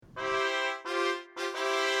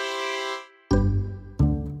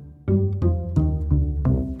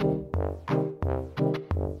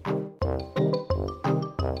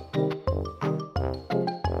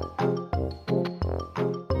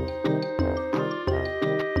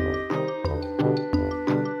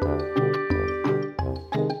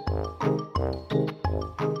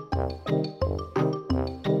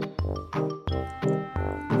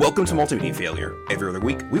Welcome to Multimedia Failure. Every other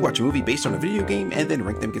week, we watch a movie based on a video game and then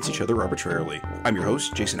rank them against each other arbitrarily. I'm your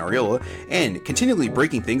host, Jason Ariola, and continually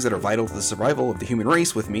breaking things that are vital to the survival of the human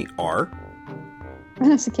race with me are...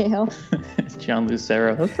 Vanessa Cahill. John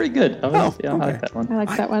Lucero. That was pretty good. I like that one. I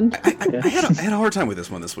like that one. I had a hard time with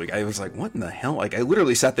this one this week. I was like, what in the hell? Like, I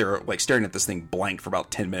literally sat there, like, staring at this thing blank for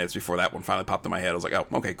about 10 minutes before that one finally popped in my head. I was like, oh,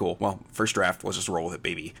 okay, cool. Well, first draft, let's just roll with it,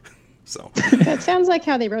 baby. So that sounds like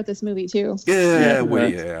how they wrote this movie too. Yeah.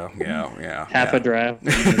 Half a draft.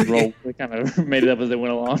 Just rolled. They kind of made it up as they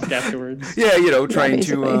went along afterwards. Yeah, trying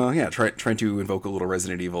to invoke a little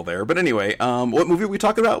Resident Evil there. But anyway, what movie are we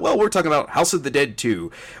talking about? Well, we're talking about House of the Dead 2.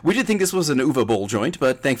 We did think this was an Uwe Boll joint,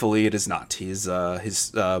 but thankfully it is not. His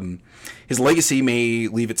legacy may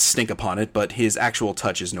leave its stink upon it, but his actual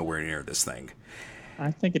touch is nowhere near this thing. I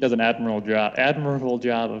think it does an admirable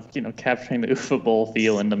job of capturing the Uwe Boll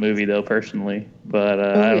feel in the movie, though. Personally, but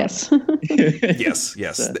yes,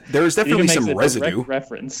 yes, there is definitely some residue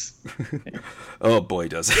reference. Oh boy,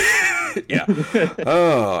 does it.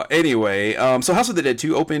 Yeah. Anyway, so House of the Dead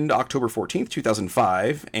 2 opened October 14th,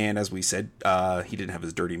 2005, and as we said, he didn't have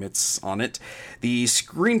his dirty mitts on it. The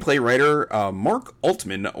screenplay writer Mark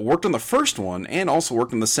Altman worked on the first one and also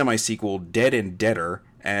worked on the semi-sequel Dead and Deader,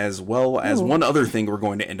 as well as one other thing we're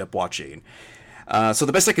going to end up watching. So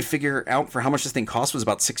the best I could figure out for how much this thing cost was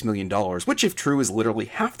about $6 million, which, if true, is literally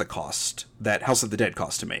half the cost that House of the Dead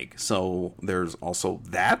cost to make. So there's also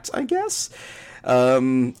that, I guess.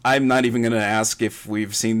 I'm not even going to ask if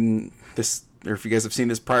we've seen this, or if you guys have seen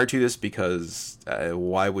this prior to this, because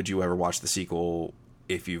why would you ever watch the sequel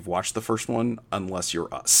if you've watched the first one, unless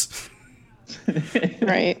you're us?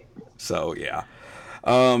 Right. So, yeah.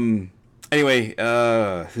 Anyway,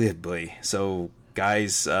 boy. So,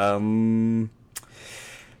 guys, since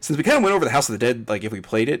we kind of went over the House of the Dead, like if we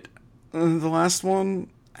played it, the last one,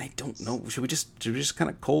 I don't know. Should we just kind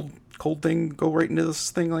of cold thing go right into this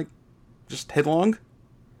thing, like just headlong?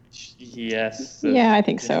 Yes. Yeah, I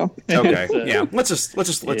think so. Okay. Yeah. Let's just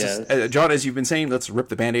John, as you've been saying, let's rip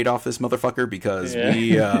the Band-Aid off this motherfucker because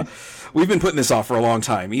we've been putting this off for a long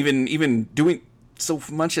time. Even doing so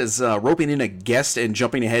much as roping in a guest and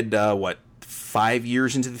jumping ahead, 5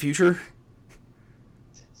 years into the future?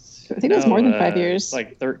 I think it was more than 5 years.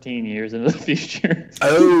 Like 13 years into the future.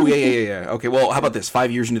 Oh, yeah. Okay, well, how about this?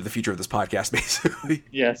 5 years into the future of this podcast, basically.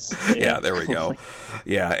 Yes. Yeah, there we go.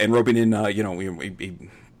 Yeah, and roping in,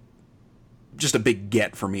 just a big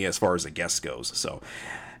get for me as far as a guest goes. So,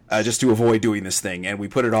 just to avoid doing this thing, and we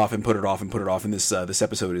put it off, and this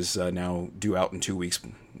episode is now due out in 2 weeks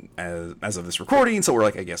as of this recording. So we're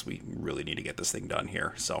like, I guess we really need to get this thing done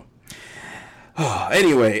here. So.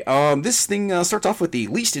 Anyway, this thing starts off with the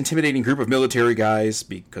least intimidating group of military guys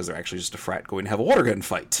because they're actually just a frat going to have a water gun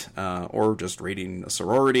fight, or just raiding a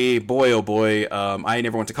sorority. Boy, oh boy, I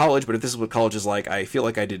never went to college, but if this is what college is like, I feel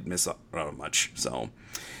like I didn't miss much, so...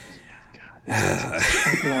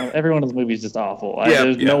 Every one of the movies is just awful.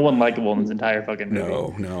 There's no one likable in this entire fucking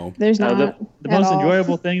movie. No. There's not. The most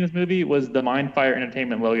enjoyable thing in this movie was the Mindfire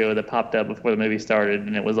Entertainment logo that popped up before the movie started,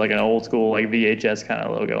 and it was like an old school like VHS kind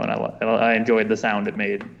of logo, and I enjoyed the sound it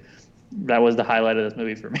made. That was the highlight of this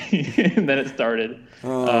movie for me. And then it started.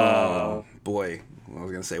 Oh boy. I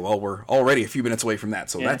was going to say, well, we're already a few minutes away from that,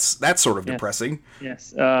 so that's sort of depressing.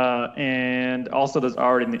 Yes. And also there's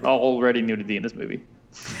already nudity in this movie.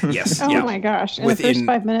 Yes. Oh my gosh! In the first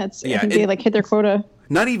 5 minutes, I think they hit their quota.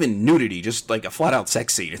 Not even nudity, just like a flat out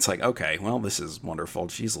sex scene. It's like, okay, well, this is wonderful.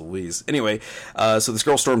 Jeez Louise. Anyway, so this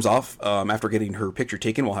girl storms off after getting her picture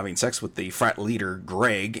taken while having sex with the frat leader,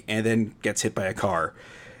 Greg, and then gets hit by a car.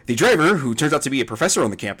 The driver, who turns out to be a professor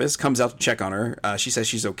on the campus, comes out to check on her. She says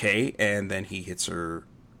she's okay, and then he hits her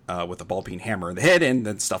with a ball-peen hammer in the head and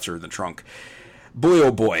then stuffs her in the trunk. Boy,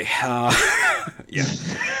 oh boy. Yeah.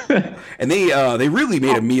 And they really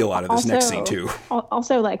made a meal out of this next scene, too.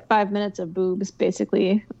 Also, like 5 minutes of boobs,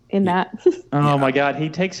 basically, in that. Oh, my God. He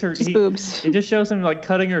takes her... boobs. It just shows him, like,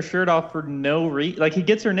 cutting her shirt off for no reason. Like, he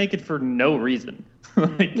gets her naked for no reason.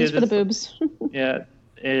 Just for the boobs. Yeah.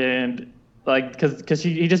 And, like, because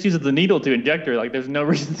he just uses the needle to inject her. Like, there's no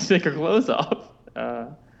reason to take her clothes off.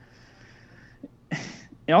 And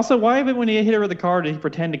also, why when he hit her with the car did he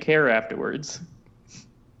pretend to care afterwards?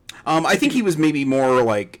 I think he was maybe more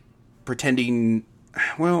like pretending.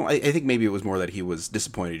 Well, I think maybe it was more that he was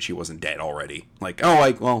disappointed she wasn't dead already. Like,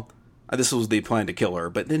 this was the plan to kill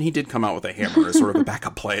her, but then he did come out with a hammer as sort of a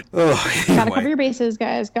backup plan. Anyway. Gotta cover your bases,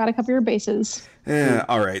 guys. Gotta cover your bases. Yeah.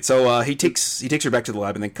 All right. So he takes her back to the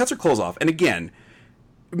lab and then cuts her clothes off. And again,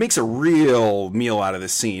 makes a real meal out of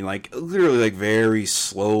this scene, like literally, like very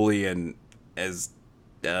slowly and as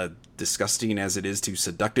disgusting as it is to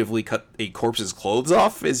seductively cut a corpse's clothes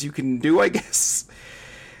off as you can do, I guess.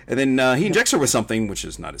 And then he injects her with something, which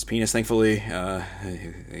is not his penis, thankfully. I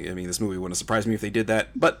mean, this movie wouldn't surprise me if they did that.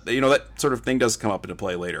 But, that sort of thing does come up into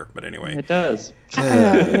play later. But anyway. It does.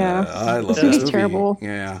 Yeah. I love this movie. Terrible.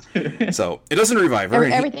 Yeah. So, it doesn't revive her.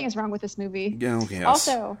 Everything is wrong with this movie. Yeah, yes.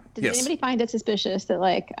 Also, did anybody find it suspicious that,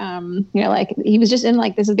 he was just in,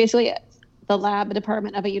 this is basically the lab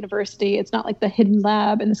department of a university. It's not, the hidden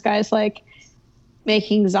lab, and this guy's,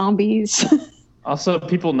 making zombies. Also,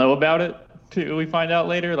 people know about it. Too, we find out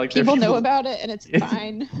later, people know about it, and it's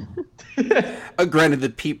fine.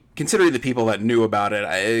 Granted, considering the people that knew about it,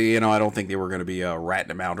 I don't think they were going to be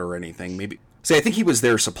ratting him out or anything. Maybe I think he was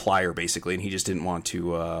their supplier basically, and he just didn't want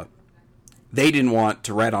to. They didn't want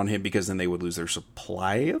to rat on him because then they would lose their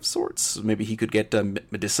supply of sorts. Maybe he could get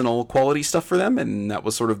medicinal quality stuff for them, and that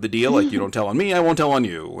was sort of the deal. You don't tell on me, I won't tell on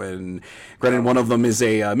you. And granted, one of them is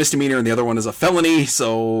a misdemeanor, and the other one is a felony.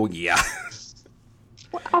 So yeah.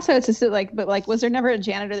 Also, it's just was there never a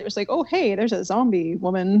janitor that was oh, hey, there's a zombie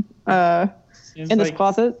woman in this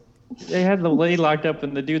closet? They had the lady locked up,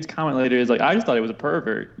 and the dude's comment later is I just thought he was a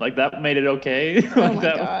pervert. That made it okay. Oh my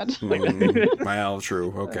god. Well,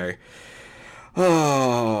 true. Okay.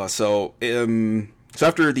 Oh, so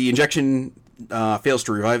after the injection fails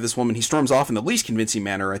to revive this woman, he storms off in the least convincing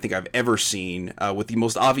manner I think I've ever seen, with the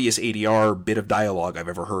most obvious ADR bit of dialogue I've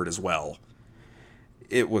ever heard as well.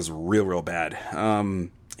 It was real bad.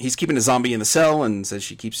 He's keeping a zombie in the cell and says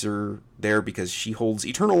she keeps her there because she holds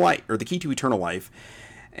eternal life, or the key to eternal life,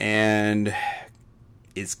 and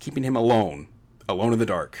is keeping him alone in the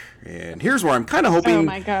dark. And here's where I'm kind of hoping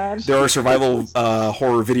there are survival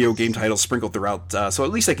horror video game titles sprinkled throughout, so at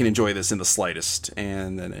least I can enjoy this in the slightest.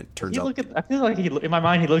 And then it turns out... I feel like in my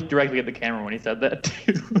mind he looked directly at the camera when he said that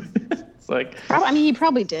too. He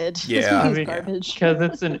probably did. Yeah, garbage. Because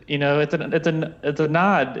it's a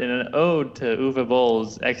nod and an ode to Uwe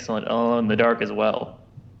Boll's excellent Alone in the Dark as well.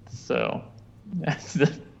 So,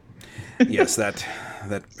 yes, that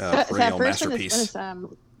perennial masterpiece.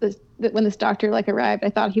 When this doctor arrived, I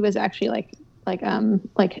thought he was actually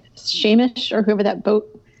Shamish or whoever that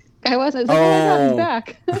boat guy was. I was oh my god, he's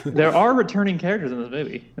back. There are returning characters in this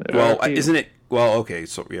movie. Isn't it? Well, okay,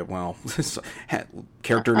 so yeah,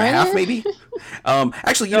 character and a half maybe.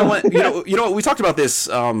 Actually, you know what? We talked about this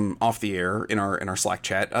off the air in our Slack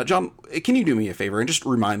chat. John, can you do me a favor and just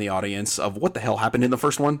remind the audience of what the hell happened in the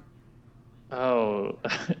first one? Oh,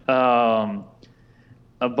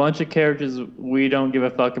 a bunch of characters we don't give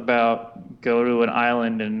a fuck about go to an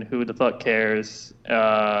island, and who the fuck cares?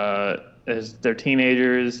 They're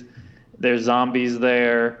teenagers. There's zombies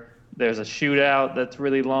there. There's a shootout that's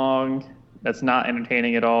really long. That's not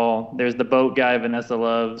entertaining at all. There's the boat guy Vanessa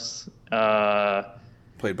loves.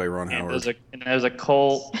 Played by Ron Howard. There's a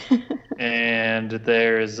cult. And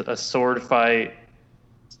there's a sword fight.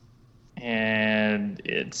 And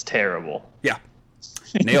it's terrible. Yeah.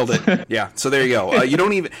 Nailed it. Yeah. So there you go. You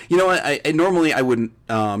don't even... You know what? I normally I wouldn't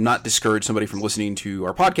not discourage somebody from listening to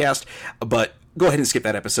our podcast, but... Go ahead and skip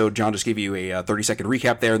that episode. John just gave you a 30-second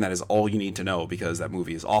recap there, and that is all you need to know because that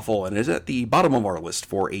movie is awful and is at the bottom of our list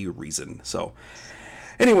for a reason. So,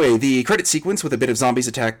 anyway, the credit sequence with a bit of zombies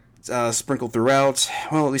attack sprinkled throughout.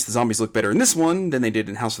 Well, at least the zombies look better in this one than they did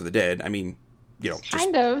in House of the Dead. I mean,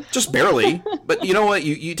 just barely. But you know what?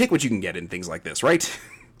 You take what you can get in things like this, right?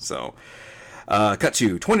 So, cut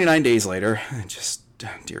to 29 days later. Just...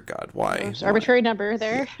 Dear God, why? Arbitrary number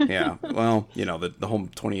there. Yeah, well, the whole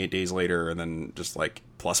 28 days later, and then just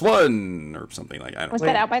 +1 or something like that. Was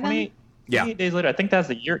that out by then? 28 days later. I think that's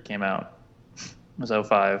the year it came out. It was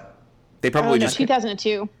 2005. They probably just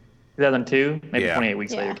 2002. 2002, maybe 28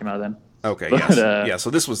 weeks later it came out then. Okay, yes. So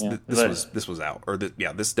this was out, or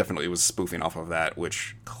this definitely was spoofing off of that,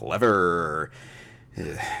 which clever.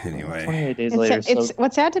 Anyway, 28 days later.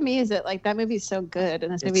 What's sad to me is that that movie is so good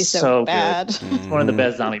and this movie is so bad. It's one of the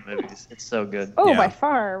best zombie movies. It's so good. Oh, by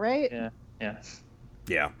far, right?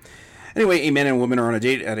 Yeah. Anyway, a man and woman are on a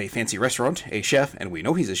date at a fancy restaurant. A chef, and we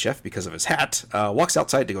know he's a chef because of his hat, walks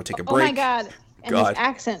outside to go take a break. Oh my God. And his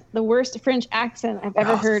accent, the worst French accent I've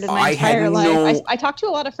ever heard in my entire life. I talked to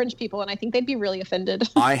a lot of French people, and I think they'd be really offended.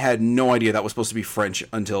 I had no idea that was supposed to be French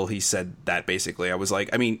until he said that, basically. I was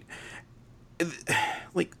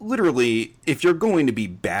literally, if you're going to be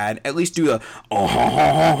bad, at least do the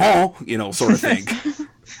sort of thing.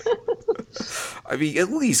 I mean,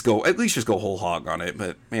 at least just go whole hog on it.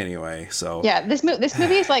 But anyway, so yeah, this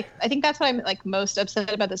movie is I think that's what I'm most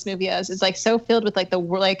upset about this movie is. It's so filled with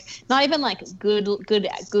not even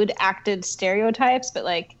good acted stereotypes, but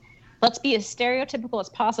let's be as stereotypical as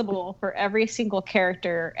possible for every single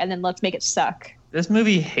character, and then let's make it suck. This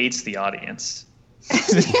movie hates the audience.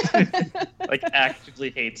 Like,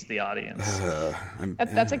 actively hates the audience.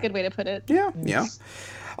 That's a good way to put it. Yeah.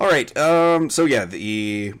 All right. So yeah,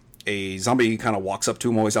 a zombie kind of walks up to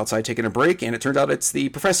him while he's outside taking a break, and it turns out it's the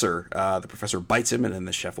professor. The professor bites him, and then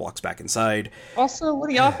the chef walks back inside. Also,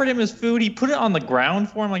 when he offered him his food, he put it on the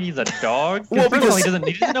ground for him like he's a dog. Well, first of all, he doesn't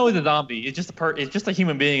know he's a zombie. It's just a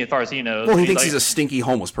human being as far as he knows. Well, he thinks he's a stinky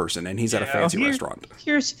homeless person, and he's at a fancy restaurant.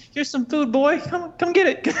 Here's some food, boy. Come get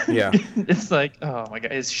it. Yeah. It's like, oh my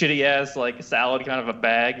god, his shitty ass like salad kind of a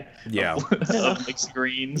bag. Yeah. Of like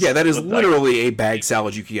greens. Yeah, that is literally a bag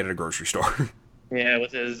salad you could get at a grocery store. Yeah,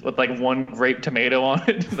 with like one grape tomato on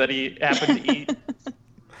it that he happened to eat.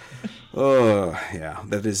 Yeah,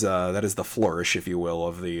 that is the flourish, if you will,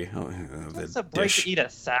 of the It's a break dish. to eat a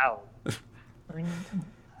salad.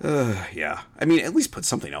 Yeah, I mean, at least put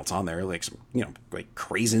something else on there, like some, like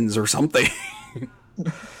craisins or something.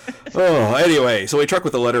 Anyway, so a truck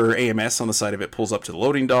with the letter AMS on the side of it pulls up to the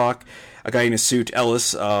loading dock. A guy in a suit,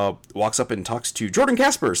 Ellis, walks up and talks to Jordan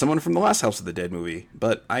Casper, someone from the last House of the Dead movie.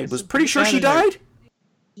 But I was pretty sure she died.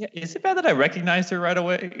 Yeah, is it bad that I recognized her right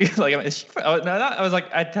away? Like, is she? I was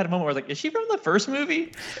like, I had a moment where I was like, is she from the first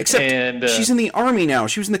movie? Except she's in the army now.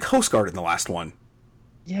 She was in the Coast Guard in the last one.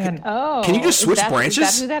 Yeah. Can you just switch branches?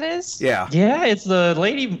 Is that who that is? Yeah. Yeah, it's the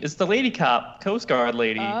lady. It's the lady cop, Coast Guard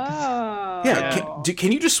lady. Oh. Yeah.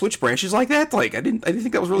 Can you just switch branches like that? Like, I didn't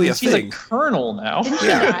think that was really a She's thing. She's a colonel now. Didn't she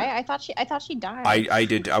die? I thought she died. I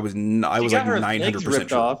did. I was like 900%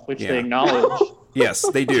 sure. Off, which they acknowledge. Yes,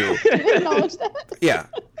 they do. They acknowledge that. Yeah,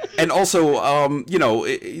 and also,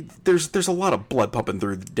 there's a lot of blood pumping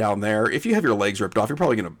through down there. If you have your legs ripped off, you're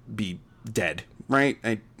probably gonna be dead, right?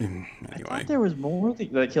 Anyway, I thought there was more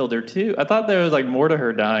that killed her too. I thought there was like more to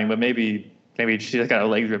her dying, but maybe she just got her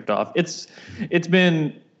legs ripped off. It's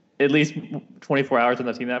been at least 24 hours since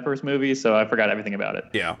I've seen that first movie, so I forgot everything about it.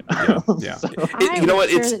 Yeah. So,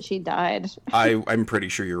 that she died. I'm pretty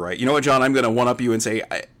sure you're right. You know what, John? I'm going to one-up you and say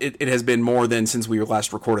it has been more than since we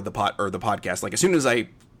last recorded the podcast. Like, as soon as I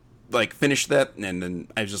finished that, and then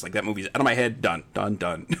I was just like, that movie's out of my head.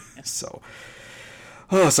 Done. So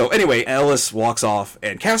anyway, Ellis walks off,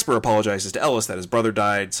 and Casper apologizes to Ellis that his brother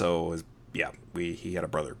died. So he had a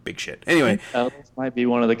brother. Big shit. Anyway, Ellis might be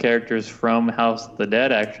one of the characters from House of the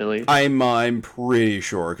Dead. Actually, I'm pretty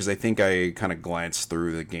sure, because I think I kind of glanced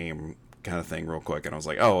through the game kind of thing real quick, and I was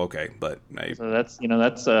like, oh, okay. But so that's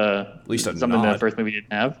at least something that the first movie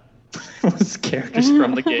didn't have. Was characters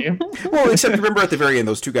from the game. Well, except remember at the very end,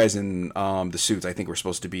 those two guys in the suits, I think, were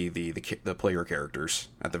supposed to be the player characers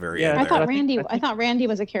at the very end. I thought Randy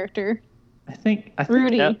was a character. I think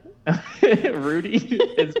Rudy. Rudy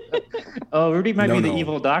is. Rudy might be the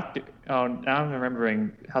evil doctor. Oh, now I'm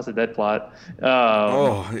remembering House of Dead plot.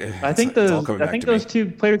 I think those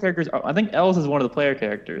two player characters. I think Ellis is one of the player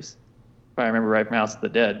characters, if I remember right from House of the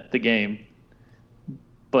Dead, the game.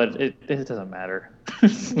 But it doesn't matter.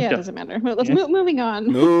 Yeah, it doesn't matter. Let's moving on.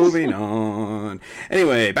 Moving on.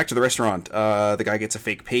 Anyway, back to the restaurant. The guy gets a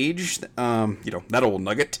fake page. That old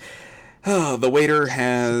nugget. The waiter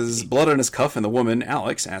has blood on his cuff, and the woman,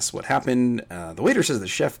 Alex, asks what happened. The waiter says the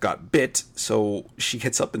chef got bit, so she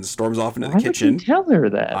gets up and storms off into the kitchen. Why would you tell her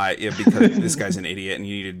that? Because this guy's an idiot, and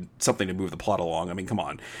you needed something to move the plot along. I mean, come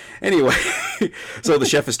on. Anyway, so the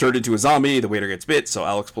chef is turned into a zombie. The waiter gets bit, so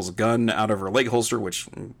Alex pulls a gun out of her leg holster, which,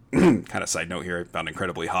 kind of side note here, I found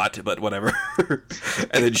incredibly hot, but whatever.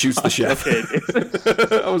 And then shoots the chef.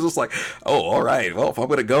 I was just like, oh, all right. Well, if I'm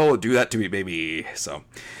going to go, do that to me, baby. So...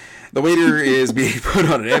 The waiter is being put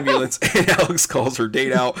on an ambulance, and Alex calls her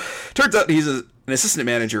date out. Turns out he's an assistant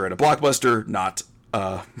manager at a Blockbuster, not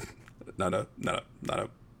a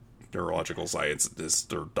neurological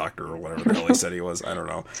scientist or doctor or whatever the hell he said he was. I don't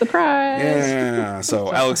know. Surprise! Yeah.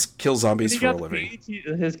 So Alex kills zombies for a living.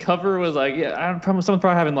 His cover was like, someone's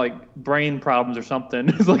probably having like brain problems or something.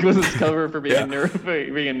 It's like, was his cover for being being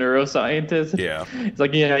a neuroscientist? Yeah. It's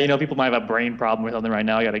like, people might have a brain problem or something right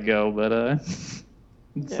now. I gotta go, but. Oh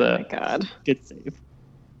my god. Get safe.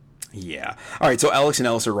 Yeah. All right, so Alex and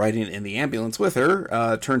Ellis are riding in the ambulance with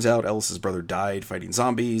her. Turns out Ellis's brother died fighting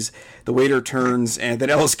zombies. The waiter turns, and then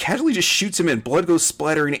Ellis casually just shoots him, and blood goes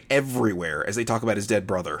splattering everywhere as they talk about his dead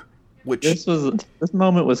brother. Which this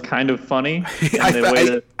moment was kind of funny.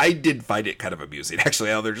 I did find it kind of amusing. Actually,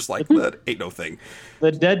 how they're just like, that ain't no thing.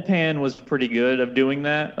 The deadpan was pretty good of doing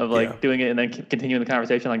that, doing it and then continuing the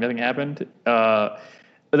conversation like nothing happened.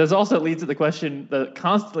 But this also leads to the question that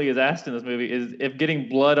constantly is asked in this movie: is if getting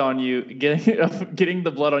blood on you, getting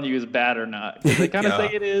the blood on you is bad or not? They kind of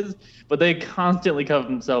say it is, but they constantly cover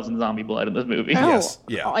themselves in zombie blood in this movie. Oh, yes,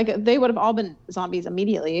 yeah. Like they would have all been zombies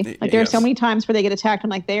immediately. Like there are so many times where they get attacked,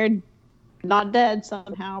 and like they're not dead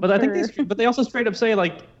somehow. But I think they also straight up say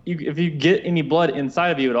like, if you get any blood inside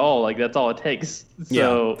of you at all, like that's all it takes.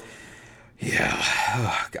 So. Yeah,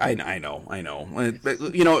 I know.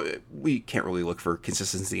 But, you know, we can't really look for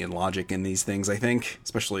consistency and logic in these things, I think.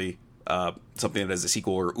 Especially something that has a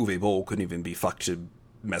sequel or Uwe Boll couldn't even be fucked to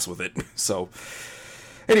mess with it. So,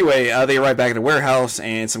 anyway, they arrive back at a warehouse,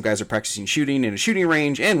 and some guys are practicing shooting in a shooting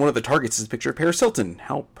range, and one of the targets is a picture of Paris Hilton.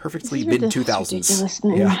 How perfectly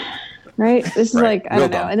mid-2000s. Yeah. Right? This is Right. like, I don't Real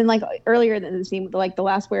know. dumb. And then like earlier in the scene, like the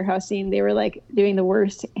last warehouse scene, they were like doing the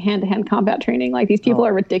worst hand-to-hand combat training. Like these people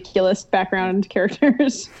are ridiculous background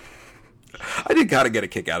characters. I did gotta get a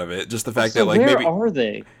kick out of it. Just the fact So that, like, where maybe... are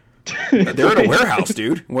they? They're in a warehouse,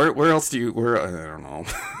 dude. Where else do you... I don't know.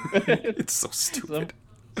 It's so stupid.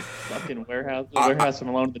 Fucking warehouse from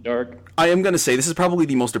Alone in the Dark. I am going to say this is probably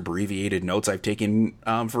the most abbreviated notes I've taken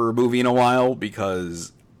for a movie in a while,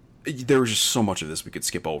 because there was just so much of this we could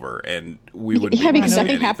skip over, and we would because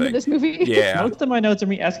nothing happened in this movie. Yeah. Most of my notes are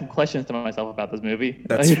me asking questions to myself about this movie.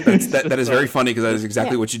 That is very funny, because that is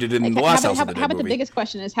exactly what you did in the last House of the Dead How about movie. the biggest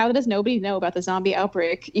question is, how does nobody know about the zombie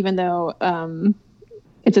outbreak, even though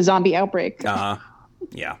it's a zombie outbreak?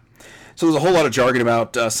 Yeah. So there's a whole lot of jargon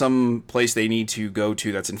about some place they need to go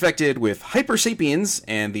to that's infected with hypersapiens,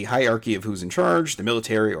 and the hierarchy of who's in charge, the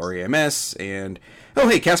military or AMS, and... Oh,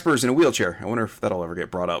 hey, Casper's in a wheelchair. I wonder if that'll ever get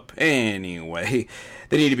brought up. Anyway,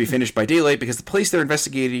 they need to be finished by daylight because the place they're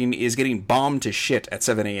investigating is getting bombed to shit at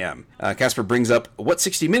 7 a.m. Casper brings up what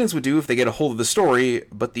 60 Minutes would do if they get a hold of the story,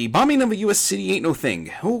 but the bombing of a U.S. city ain't no thing.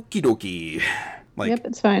 Okie dokie. Like, Yep,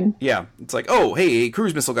 it's fine. Yeah, it's like, oh, hey, a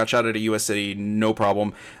cruise missile got shot at a U.S. city, no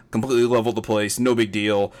problem. Completely leveled the place, no big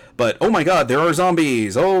deal. But, oh my god, there are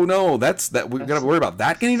zombies. Oh no, we're gonna worry about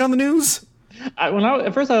that getting on the news?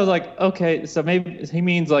 At first I was like, okay, so maybe he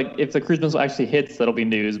means like if the cruise missile actually hits, that'll be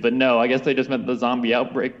news. But no, I guess they just meant the zombie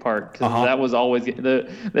outbreak part, because that was always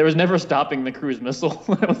there was never stopping the cruise missile.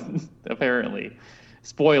 Apparently,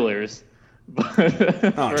 spoilers.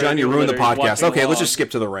 Oh, John, you ruined the podcast. Okay, let's just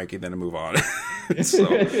skip to the ranking then and move on.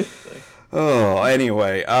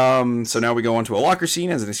 Anyway, so now we go on to a locker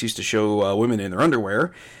scene as an excuse to show women in their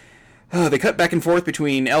underwear. They cut back and forth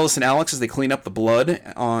between Ellis and Alex as they clean up the blood,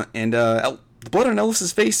 and the blood on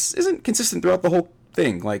Ellis's face isn't consistent throughout the whole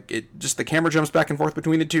thing. Like, the camera jumps back and forth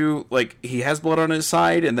between the two. Like, he has blood on his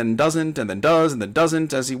side, and then doesn't, and then does, and then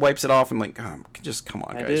doesn't as he wipes it off. I'm like, just come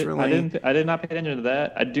on, guys, really? I did not pay attention to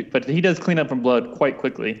that. But he does clean up from blood quite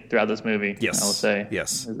quickly throughout this movie. Yes, I will say.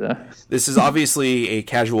 Yes. This is obviously a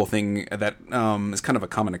casual thing that is kind of a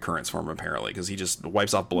common occurrence for him, apparently, because he just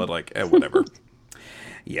wipes off blood like, whatever.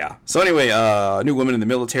 Yeah. So anyway, a new woman in the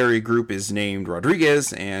military group is named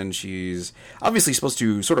Rodriguez, and she's obviously supposed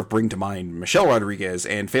to sort of bring to mind Michelle Rodriguez,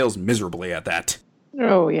 and fails miserably at that.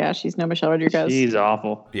 Oh yeah, she's no Michelle Rodriguez. She's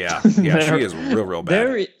awful. Yeah, she is real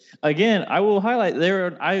bad. Again, I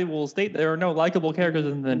will state there are no likable characters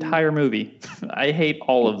in the entire movie. I hate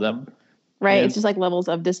all of them. Right, Yeah. it's just like levels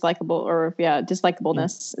of dislikableness.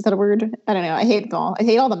 Is that a word? I don't know. I hate them all. I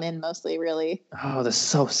hate all the men mostly, really. Oh, they're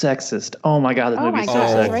so sexist. Oh my god, this movie's so gosh,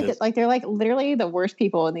 sexist. right? Like they're like literally the worst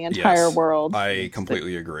people in the entire world. I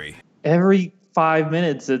completely agree. Every 5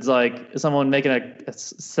 minutes, it's like someone making a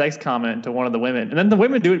sex comment to one of the women, and then the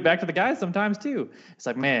women do it back to the guys sometimes too. It's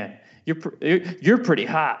like, man, you're pretty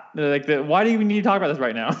hot. Like, why do you need to talk about this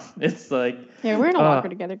right now? It's like, yeah, we're in a locker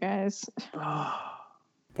together, guys.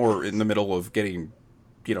 Or in the middle of getting,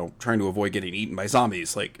 trying to avoid getting eaten by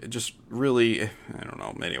zombies. Like, just really, I don't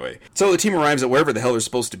know. Anyway. So the team arrives at wherever the hell they're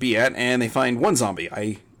supposed to be at, and they find one zombie.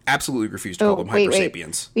 I absolutely refuse to call them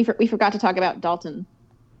hypersapiens. We forgot to talk about Dalton.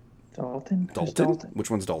 Dalton? Which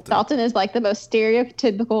one's Dalton? Dalton is like the most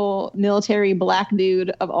stereotypical military black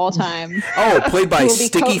dude of all time. Oh, played by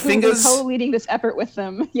Sticky Fingers? Who will be co-leading this effort with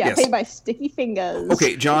them. Yeah, yes. Played by Sticky Fingers.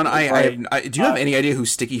 Okay, John, do you have any idea who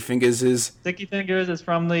Sticky Fingers is? Sticky Fingers is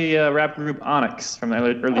from the rap group Onyx from the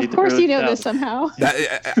early. Of course, you know this somehow.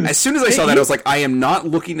 As soon as I saw that, I was like, I am not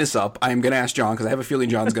looking this up. I am going to ask John because I have a feeling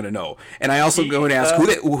John's going to know. And I also going to ask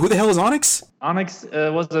who the hell is Onyx? Onyx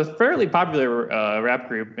was a fairly popular rap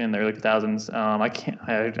group in the early 2000s.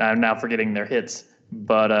 I'm now forgetting their hits,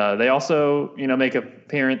 but they also, make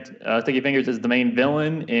apparent. Sticky Fingers is the main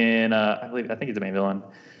villain in, I think he's the main villain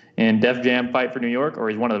in Def Jam Fight for New York, or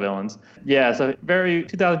he's one of the villains. Yeah, so very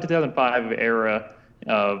 2005 era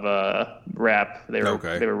of rap. They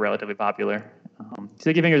were relatively popular.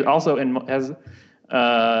 Sticky Fingers also has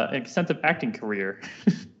an extensive acting career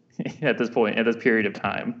at this period of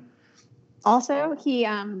time. Also, he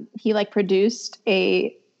produced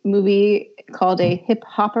a movie called a hip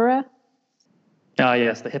hopera.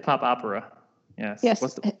 Yes, the hip hop opera. Yes. Yes.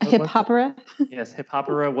 What's Hip Hopera. Yes, Hip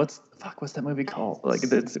Hopera. What's the movie called? Like,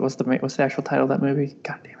 what's the actual title of that movie?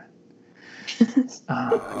 God damn it.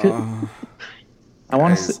 I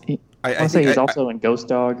want to say. I say he's also in Ghost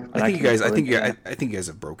Dog. I think you guys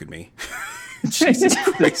have broken me. Jesus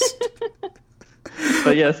Christ.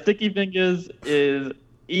 But yeah, Sticky Fingers is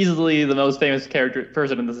easily the most famous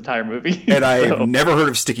person in this entire movie. And I've never heard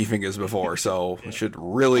of Sticky Fingers before, so it should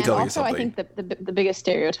really tell you something. I think the biggest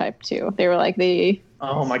stereotype too. They were like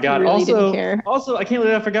oh my god! Really didn't care. Also, I can't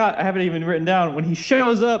believe I forgot. I haven't even written down. When he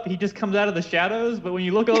shows up, he just comes out of the shadows. But when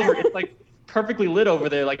you look over, it's like perfectly lit over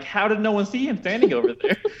there. Like, how did no one see him standing over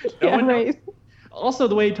there? Right. Also,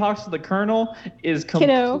 the way he talks to the colonel is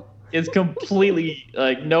Kiddo. It's completely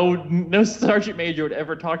like no sergeant major would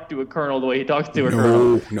ever talk to a colonel the way he talks to a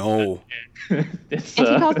colonel. No. And he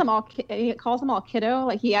calls them all kiddo.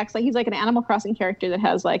 Like he acts like he's like an Animal Crossing character that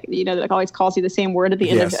has like that like always calls you the same word at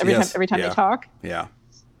the end of every time they talk. Yeah.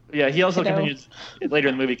 Yeah, he also continues later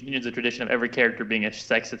in the movie. Continues the tradition of every character being a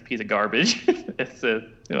sexist piece of garbage. It's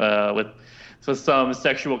with some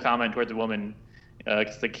sexual comment towards a woman.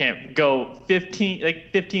 Because they can't go 15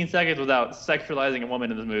 seconds without sexualizing a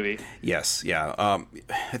woman in this movie. Yes, yeah.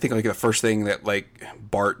 I think like the first thing that like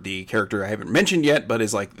Bart, the character I haven't mentioned yet, but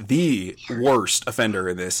is like the worst offender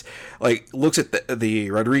in this, like looks at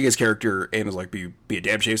the Rodriguez character and is like, be a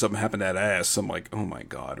damn shame something happened to that ass. So I'm like, oh my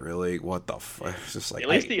god, really? What the fuck? It's just like at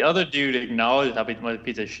least the other dude acknowledged how much of a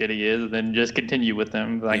piece of shit he is, and then just continue with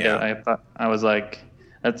him. Like I was like.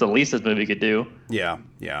 That's the least this movie could do. Yeah.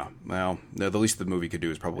 Well, the least the movie could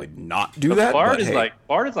do is probably not do that. Bart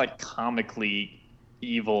is like comically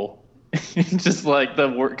evil, just like the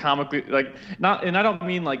word comically, like not, and I don't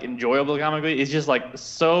mean like enjoyable comically. It's just like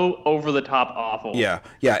so over the top awful. Yeah.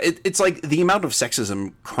 It's like the amount of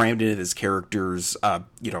sexism crammed into this character's,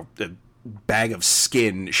 the bag of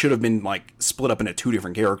skin should have been like split up into two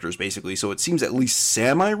different characters basically. So it seems at least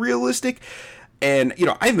semi-realistic. And,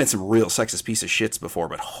 I've met some real sexist piece of shits before,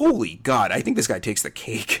 but holy God, I think this guy takes the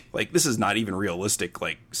cake. Like, this is not even realistic,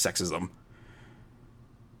 like, sexism.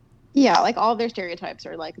 Yeah, like, all of their stereotypes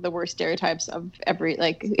are, like, the worst stereotypes of every,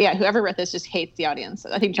 like, whoever wrote this just hates the audience.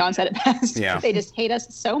 I think John said it best. Yeah. They just hate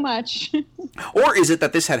us so much. Or is it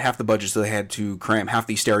that this had half the budget, so they had to cram half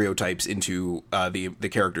these stereotypes into the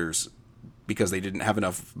characters because they didn't have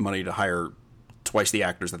enough money to hire twice the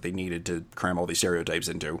actors that they needed to cram all these stereotypes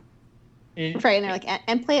into? Right, and they're like,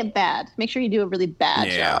 and play it bad. Make sure you do a really bad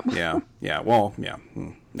job. Yeah. Well, yeah.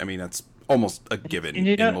 I mean, that's almost a given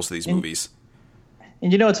in most of these movies.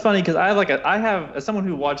 And it's funny because I have as someone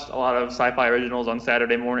who watched a lot of sci-fi originals on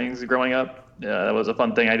Saturday mornings growing up. That was a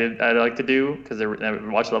fun thing I like to do because I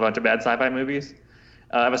watched a bunch of bad sci-fi movies.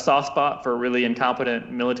 I have a soft spot for really incompetent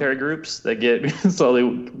military groups that get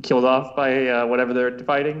slowly killed off by whatever they're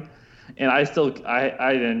fighting. And I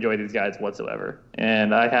didn't enjoy these guys whatsoever.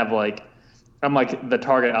 And I'm like the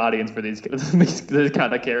target audience for these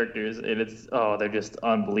kind of characters, and they're just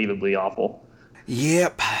unbelievably awful.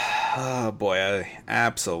 Yep. Oh boy, I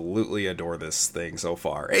absolutely adore this thing so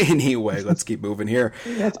far. Anyway, let's keep moving here.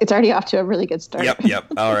 It's already off to a really good start.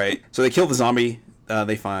 Yep. All right. So they kill the zombie.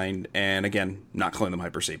 They find, and again, not calling them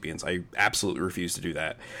hypersapiens. I absolutely refuse to do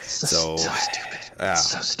that. So stupid.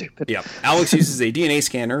 So stupid. Yep. Alex uses a DNA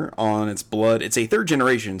scanner on its blood. It's a third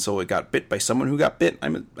generation, so it got bit by someone who got bit.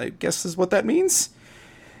 I guess is what that means.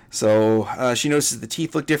 So she notices the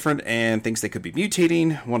teeth look different and thinks they could be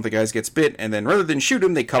mutating. One of the guys gets bit, and then rather than shoot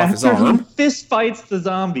him, they cut off his arm. He fist fights the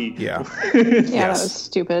zombie. Yeah. That was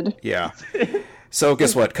stupid. Yeah. So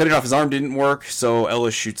guess what? Cutting off his arm didn't work, so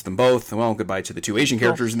Ellis shoots them both. Well, goodbye to the two Asian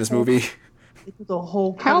characters in this movie. The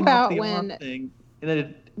whole how about when thing, and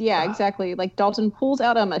then exactly. Like Dalton pulls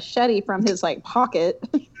out a machete from his like pocket.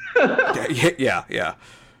 Yeah.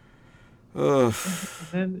 And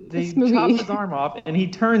then they chop his arm off, and he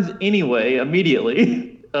turns anyway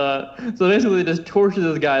immediately. So basically, they just torture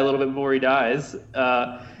this guy a little bit before he dies,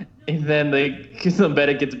 and then some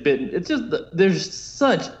medic gets bitten. It's just there's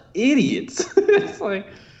such idiots. It's like,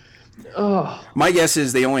 oh. My guess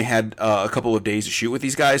is they only had a couple of days to shoot with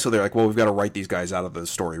these guys, so they're like, well, we've got to write these guys out of the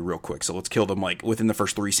story real quick, so let's kill them like within the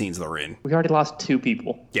first 3 scenes they're in. We already lost 2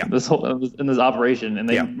 people. Yeah. In this operation, and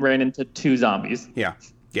they ran into 2 zombies.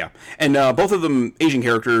 Yeah, and both of them Asian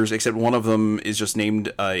characters, except one of them is just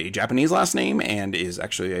named a Japanese last name and is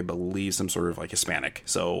actually, I believe, some sort of like Hispanic.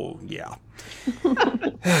 So yeah,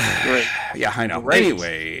 Great. Yeah, I know. Great.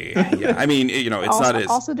 Anyway, yeah, I mean, it's not as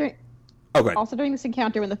Also during this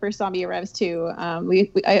encounter when the first zombie arrives too, we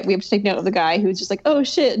have to take note of the guy who's just like, oh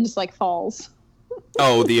shit, and just like falls.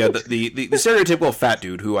 Oh, the stereotypical fat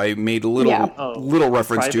dude who I made little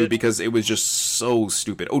reference to Private? because it was just so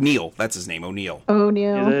stupid. O'Neill, that's his name, O'Neill.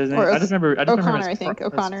 O'Neill. Is that his name? Or I just remember O'Connor, his I think. fr-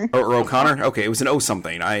 his- O'Connor. Or O'Connor? Okay, it was an O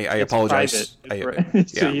something. I It's apologize. private.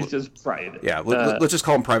 So yeah, he's just private. yeah. Let's just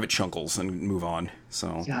call him Private Chunkles and move on.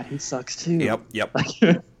 So. God, he sucks too. Yep.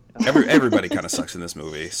 Everybody kind of sucks in this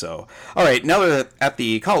movie. So, all right, now they're at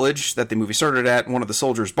the college that the movie started at. One of the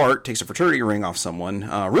soldiers, Bart, takes a fraternity ring off someone,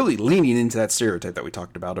 really leaning into that stereotype that we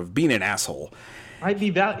talked about of being an asshole. Might be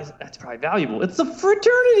that's probably valuable. It's a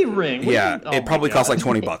fraternity ring. It probably costs like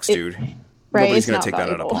 $20, dude. Right, Nobody's it's gonna not take that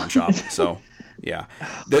at a valuable. pawn shop. So, yeah,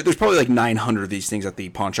 there's probably like 900 of these things at the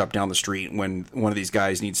pawn shop down the street. When one of these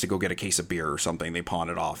guys needs to go get a case of beer or something, they pawn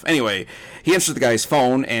it off. Anyway, he answers the guy's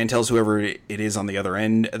phone and tells whoever it is on the other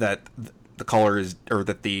end that the caller is, or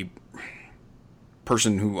that the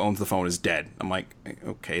person who owns the phone is dead. I'm like,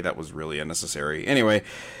 okay, that was really unnecessary. Anyway,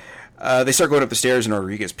 they start going up the stairs and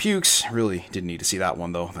Rodriguez pukes. Really didn't need to see that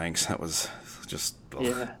one though. Thanks. That was just. Ugh.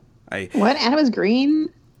 Yeah. What? Anna was green?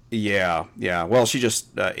 Yeah. Well, she just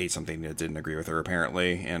ate something that didn't agree with her,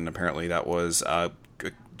 apparently, and apparently that was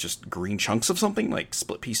just green chunks of something, like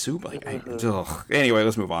split pea soup. Anyway,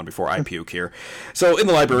 let's move on before I puke here. So, in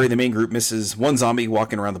the library, the main group misses one zombie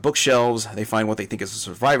walking around the bookshelves. They find what they think is a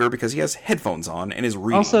survivor because he has headphones on and is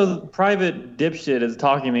reading. Also, Private Dipshit is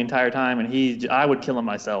talking the entire time, and I would kill him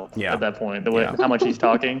myself at that point. The way how much he's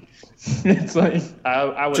talking, it's like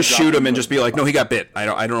I would just shoot him and just be like, no, he got bit. I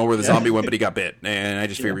don't know where the zombie went, but he got bit, and I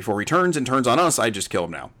just figure before he turns on us, I just kill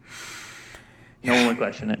him now. No one would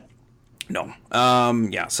question it. No.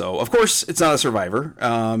 So of course it's not a survivor.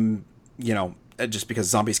 Just because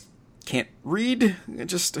zombies can't read.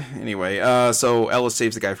 Anyway. So Ellis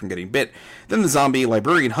saves the guy from getting bit. Then the zombie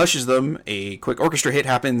librarian hushes them. A quick orchestra hit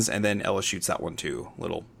happens, and then Ellis shoots that one too.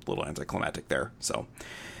 Little anticlimactic there. So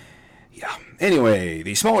yeah. Anyway,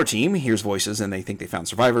 the smaller team hears voices and they think they found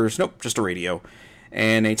survivors. Nope, just a radio.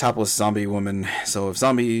 And a topless zombie woman. So if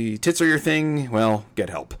zombie tits are your thing, well, get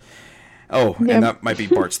help. Oh, Yep. And that might be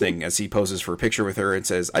Bart's thing, as he poses for a picture with her and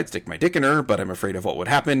says, I'd stick my dick in her, but I'm afraid of what would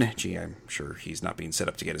happen. Gee, I'm sure he's not being set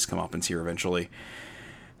up to get his comeuppance here eventually.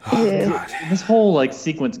 Oh, God. This whole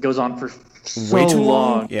sequence goes on for so Way too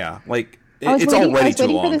long. Yeah, I was it's waiting, already too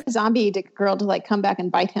long. for the zombie girl to come back and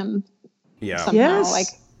bite him Yeah, somehow.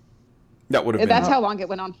 Yes. that would have been. That's how long it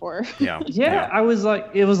went on for. Yeah, Yeah, I was like,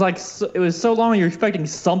 it was so long. You're expecting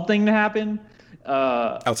something to happen.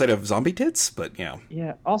 Outside of zombie tits, but yeah.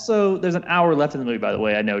 Yeah. Also, there's an hour left in the movie. By the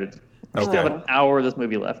way, I noted. We still have an hour of this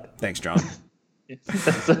movie left. Thanks, John.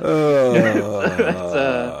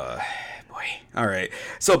 Boy. All right.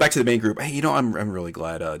 So back to the main group. Hey, I'm really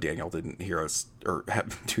glad Daniel didn't hear us or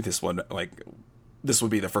do this one. Like, this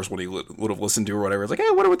would be the first one he would have listened to or whatever. It's like, hey,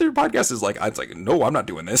 I wonder what their podcast is like. I was like, no, I'm not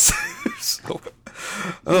doing this.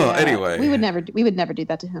 Anyway, we would never do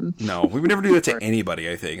that to him. No, we would never do that to anybody.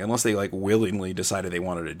 I think, unless they willingly decided they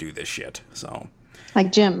wanted to do this shit. So,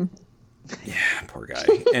 like Jim. Yeah, poor guy.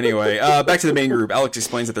 Anyway, back to the main group. Alex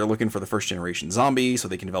explains that they're looking for the first generation zombie so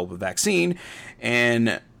they can develop a vaccine.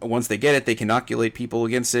 And once they get it, they can inoculate people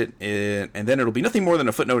against it. And then it'll be nothing more than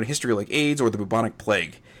a footnote in history like AIDS or the bubonic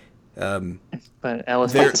plague. But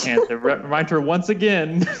Alice has a chance to remind her once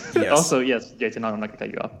again. Yes. Also, yes, Jason, I'm not going to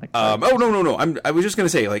cut you off. No. I was just going to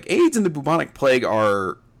say, AIDS and the bubonic plague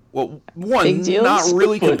are, well, one, Big deals? not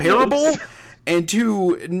really comparable, Footnotes. and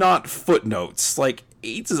two, not footnotes.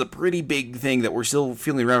 AIDS is a pretty big thing that we're still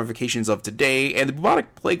feeling ramifications of today, and the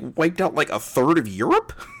bubonic plague wiped out a third of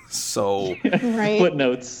Europe. So Right.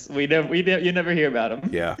 Footnotes. You never hear about them.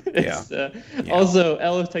 Yeah. Also,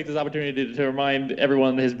 Ellis takes this opportunity to remind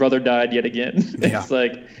everyone that his brother died yet again. Yeah. It's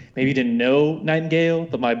like, maybe you didn't know Nightingale,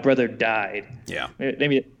 but my brother died. Yeah.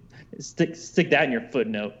 Maybe stick that in your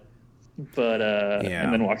footnote. But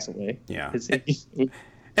and then walks away. Yeah.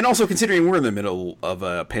 And also, considering we're in the middle of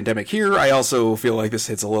a pandemic here, I also feel like this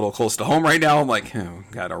hits a little close to home right now. I'm like, oh,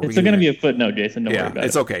 God, it's going to be a footnote, Jason. Don't worry about it.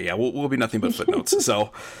 It's okay. Yeah, we'll be nothing but footnotes.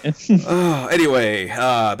 So, anyway,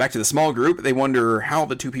 back to the small group. They wonder how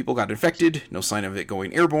the two people got infected. No sign of it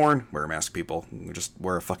going airborne. Wear a mask, people. Just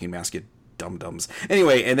wear a fucking mask, you dum-dums.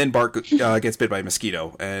 Anyway, and then Bart gets bit by a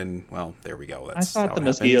mosquito. And, well, there we go. That's I thought the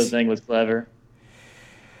mosquito thing was clever.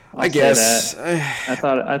 I guess. I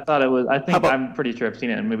thought it was. I think I'm pretty sure I've seen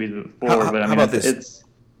it in movies before, but I mean, how about this?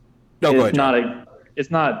 Go ahead, John.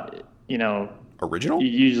 It's not original.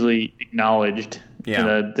 Usually acknowledged.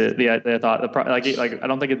 Yeah. The thought I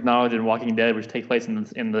don't think it's acknowledged in Walking Dead, which takes place in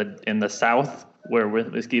the South, where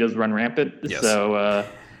mosquitoes run rampant. Yes. So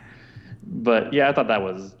But yeah, I thought that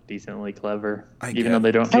was decently clever. Even though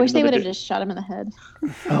they don't. I wish they would have just shot him in the head.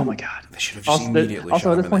 Oh my god! They should have just immediately also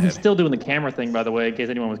shot at this him point, in the he's head. still doing the camera thing. By the way, in case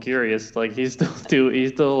anyone was curious, like he's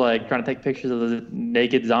still like trying to take pictures of the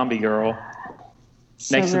naked zombie girl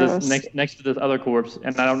next to this other corpse,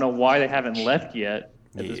 and I don't know why they haven't left yet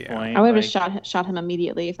at this point. I would have shot him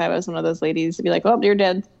immediately if I was one of those ladies to be like, "Oh, you're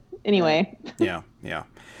dead." Anyway. Yeah.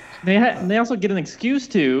 They also get an excuse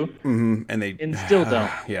to, and still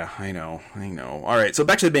don't. Yeah, I know. All right, so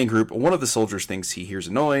back to the main group. One of the soldiers thinks he hears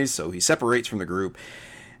a noise, so he separates from the group,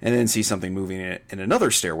 and then sees something moving in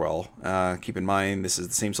another stairwell. Keep in mind, this is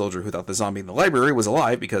the same soldier who thought the zombie in the library was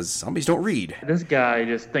alive because zombies don't read. This guy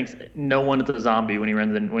just thinks no one is a zombie when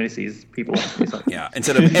he sees people. He's like, yeah,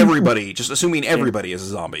 instead of everybody, just assuming everybody is a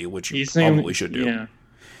zombie, which you probably should do. Yeah.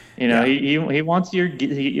 He wants your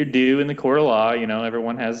due in the court of law.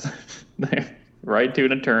 Everyone has the right to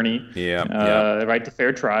an attorney. The right to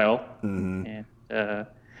fair trial. And so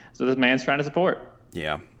this man's trying to support.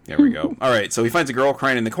 Yeah, there we go. All right, so he finds a girl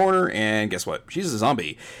crying in the corner, and guess what? She's a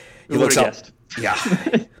zombie. He looks out. Yeah.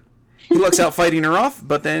 He looks out fighting her off,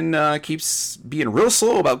 but then keeps being real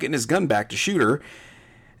slow about getting his gun back to shoot her.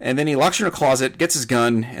 And then he locks her in a closet, gets his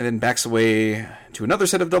gun, and then backs away to another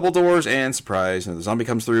set of double doors, and surprise, the zombie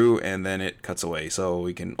comes through, and then it cuts away. So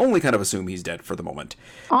we can only kind of assume he's dead for the moment.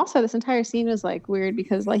 Also, this entire scene was weird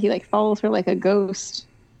because he follows her like a ghost.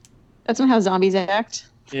 That's not how zombies act.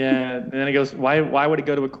 Yeah, and then he goes, why would he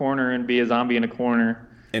go to a corner and be a zombie in a corner?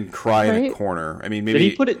 And cry in a corner. I mean,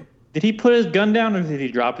 maybe... Did he put his gun down, or did he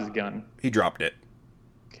drop his gun? He dropped it.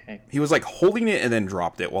 Okay. He was holding it and then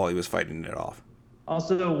dropped it while he was fighting it off.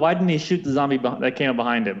 Also, why didn't he shoot the zombie that came up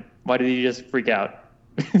behind him? Why did he just freak out?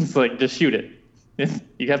 It's just shoot it.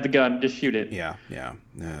 You have the gun, just shoot it. Yeah.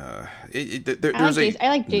 I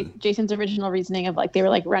like Jason's original reasoning of they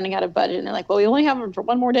were running out of budget, and they're like, well, we only have him for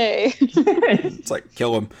one more day. It's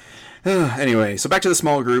kill him. Anyway, so back to the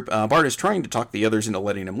small group. Bart is trying to talk the others into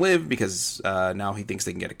letting him live because now he thinks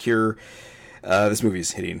they can get a cure. This movie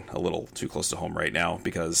is hitting a little too close to home right now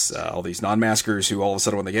because all these non-maskers who all of a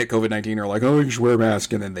sudden when they get COVID-19 are like, oh, you should wear a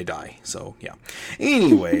mask, and then they die. So, yeah.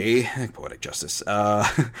 Anyway, poetic justice.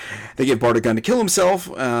 They give Bart a gun to kill himself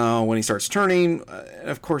when he starts turning.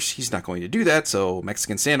 Of course, he's not going to do that, so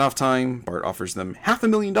Mexican standoff time. Bart offers them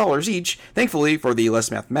 $500,000 each. Thankfully, for the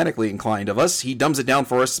less mathematically inclined of us, he dumbs it down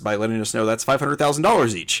for us by letting us know that's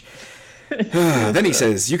 $500,000 each. Then he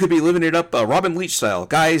says, you could be living it up Robin Leach style.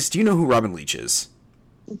 Guys, do you know who Robin Leach is?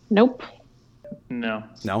 Nope. No.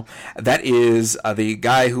 That is the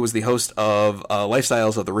guy who was the host of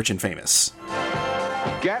Lifestyles of the Rich and Famous.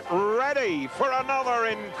 Get ready for another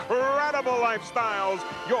incredible Lifestyles,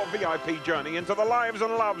 your VIP journey into the lives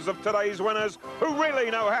and loves of today's winners who really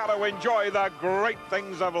know how to enjoy the great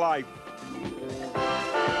things of life.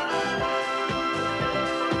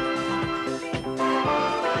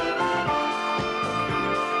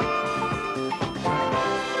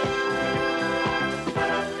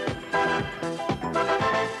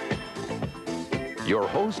 Your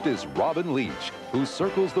host is Robin Leach, who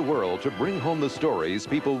circles the world to bring home the stories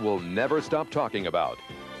people will never stop talking about.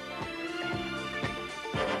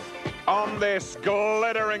 On this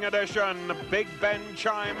glittering edition, Big Ben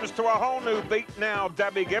chimes to a whole new beat now.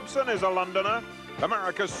 Debbie Gibson is a Londoner.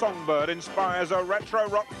 America's Songbird inspires a retro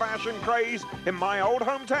rock fashion craze in my old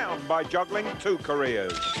hometown by juggling two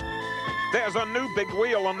careers. There's a new big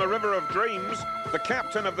wheel on the River of Dreams. The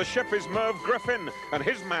captain of the ship is Merv Griffin, and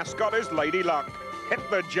his mascot is Lady Luck. Hit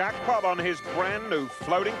the jackpot on his brand new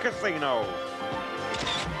floating casino.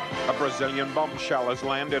 A Brazilian bombshell has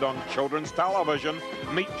landed on children's television.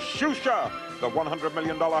 Meet Shusha, the $100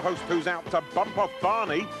 million host who's out to bump off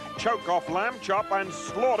Barney, choke off Lamb Chop, and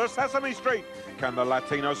slaughter Sesame Street. Can the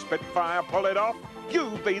Latino Spitfire pull it off?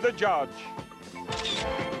 You be the judge.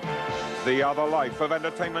 The Other Life of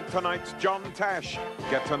Entertainment Tonight's John Tesh.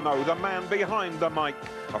 Get to know the man behind the mic.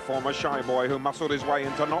 A former shy boy who muscled his way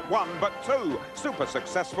into not one, but two super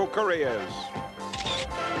successful careers.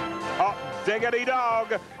 Hot diggity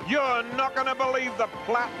dog, you're not going to believe the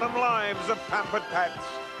platinum lives of pampered pets.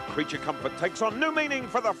 Creature comfort takes on new meaning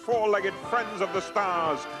for the four-legged friends of the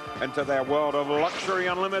stars. Enter their world of luxury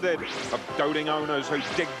unlimited, of doting owners who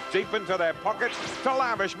dig deep into their pockets to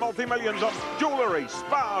lavish multi-millions on jewelry,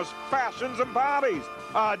 spas, fashions and parties.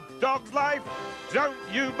 A dog's life? Don't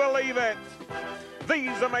you believe it?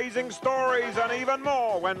 These amazing stories and even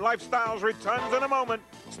more when Lifestyles returns in a moment.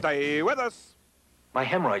 Stay with us. My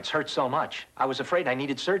hemorrhoids hurt so much. I was afraid I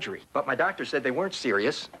needed surgery. But my doctor said they weren't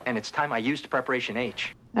serious, and it's time I used Preparation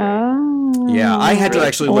H. Oh. Yeah, I had to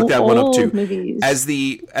actually look that one up too. Movies. As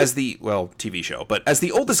the TV show, but as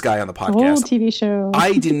the oldest guy on the Old podcast, TV show.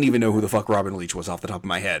 I didn't even know who the fuck Robin Leach was off the top of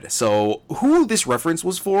my head. So who this reference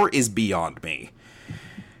was for is beyond me.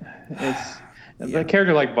 A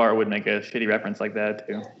character like Bart would make a shitty reference like that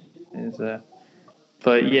too.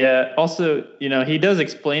 But yeah, also, he does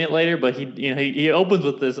explain it later, but he opens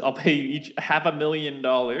with this, I'll pay you each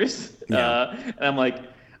 $500,000. Yeah. And I'm like,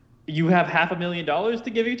 you have $500,000 to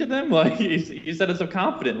give each of them? Like, you said it so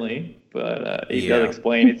confidently, but he does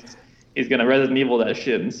explain he's going to Resident Evil that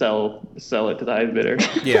shit and sell it to the highest bidder.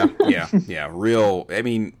 Yeah. Real. I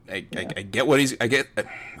mean, I get what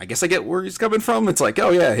I guess I get where he's coming from. It's like, oh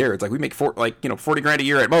yeah, here. It's like we make $40,000 a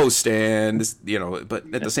year at most, and this, but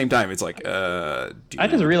at the same time, it's like, I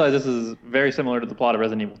just realized this is very similar to the plot of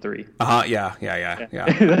Resident Evil 3. Yeah.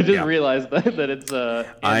 I just realized that it's for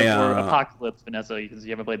Apocalypse, Vanessa, because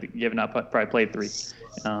you have not probably played 3.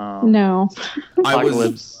 No. I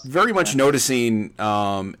was very much noticing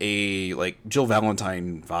a Jill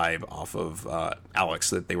Valentine vibe off of Alex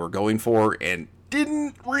that they were going for, and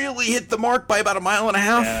didn't really hit the mark by about 1.5 miles.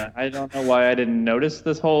 Yeah, I don't know why I didn't notice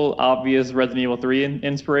this whole obvious Resident Evil 3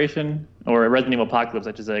 inspiration, or Resident Evil Apocalypse,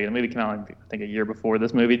 I should say. The movie came out, I think, a year before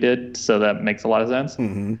this movie did, so that makes a lot of sense.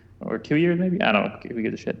 Mm-hmm. Or 2 years, maybe? I don't know. Who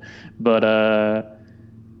gives a shit? But,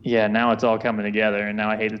 yeah, now it's all coming together, and now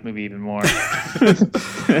I hate this movie even more.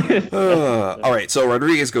 All right, so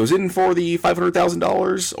Rodriguez goes in for the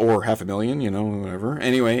 $500,000 or $500,000, whatever.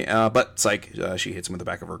 Anyway, but psych, she hits him with the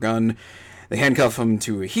back of her gun. They handcuff him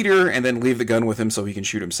to a heater and then leave the gun with him so he can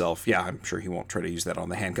shoot himself. Yeah, I'm sure he won't try to use that on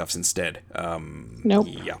the handcuffs instead. Nope.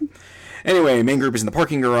 Yeah. Anyway, main group is in the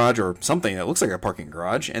parking garage, or something that looks like a parking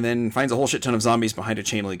garage, and then finds a whole shit ton of zombies behind a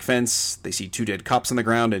chain link fence. They see 2 dead cops on the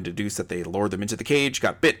ground and deduce that they lured them into the cage,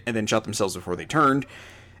 got bit, and then shot themselves before they turned.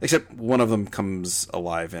 Except one of them comes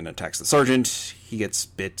alive and attacks the sergeant. He gets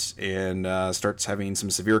bit and starts having some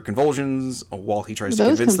severe convulsions while he tries to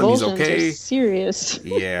convince them he's okay. Are serious.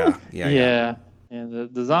 Yeah.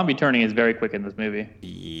 The zombie turning is very quick in this movie.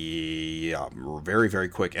 Yeah, very, very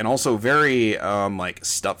quick. And also very,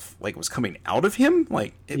 stuff, was coming out of him.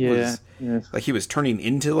 Like he was turning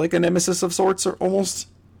into, a nemesis of sorts, or almost.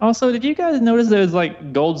 Also, did you guys notice there's,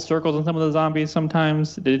 gold circles on some of the zombies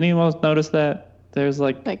sometimes? Did anyone else notice that? There's,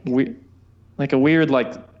 a weird,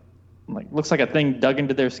 looks like a thing dug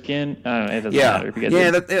into their skin. I don't know, it doesn't matter if you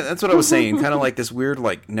guys that's what I was saying. Kind of like this weird,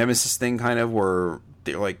 nemesis thing, kind of, where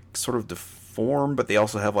they're, sort of deformed, but they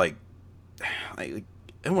also have, I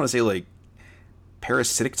don't want to say,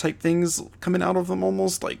 parasitic type things coming out of them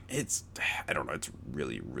almost. It's, I don't know, it's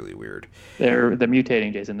really, really weird. They're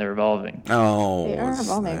mutating, Jason. They're evolving. Oh, they are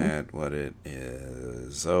evolving. Is that what it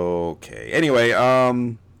is? Okay. Anyway,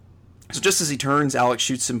 so just as he turns, Alex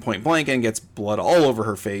shoots him point blank and gets blood all over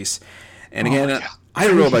her face. And again, I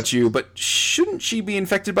don't know about you, but shouldn't she be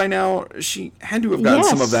infected by now? She had to have gotten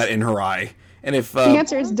some of that in her eye. And if the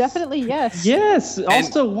answer is definitely yes. Yes.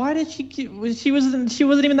 Also, why did she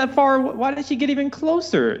wasn't even that far? Why did she get even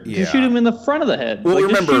closer to shoot him in the front of the head? Well,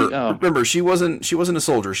 remember, she wasn't a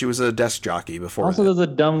soldier. She was a desk jockey before. Also, there's a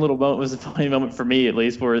dumb little moment. It was a funny moment for me, at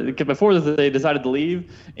least, where before they decided to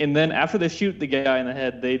leave, and then after they shoot the guy in the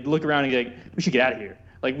head, they look around and go, "We should get out of here."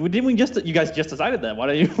 Didn't we just? You guys just decided that?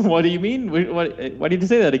 What do you mean? Why did you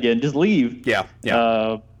say that again? Just leave. Yeah.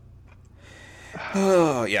 Yeah.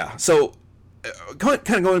 So. Kind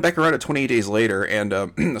of going back around to 28 days later, and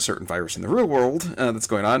a certain virus in the real world that's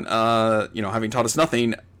going on, having taught us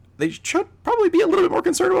nothing, they should probably be a little bit more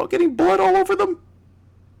concerned about getting blood all over them.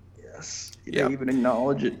 Yes. They even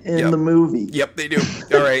acknowledge it in the movie. Yep, they do.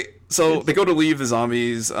 All right. So they go to leave the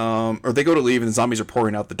zombies, and the zombies are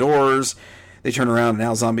pouring out the doors. They turn around, and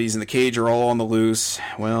now zombies in the cage are all on the loose.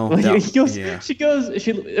 Well, she goes,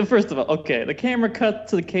 first of all, okay, the camera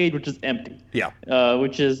cuts to the cage, which is empty. Yeah.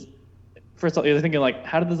 Which is... First of all, you're thinking,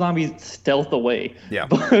 how did the zombies stealth away? Yeah.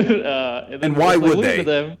 But, and why would they?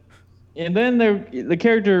 Them, and then the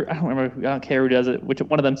character, I don't care who does it, which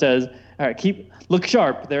one of them says, all right, look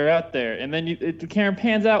sharp, they're out there. And then the camera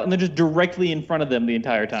pans out, and they're just directly in front of them the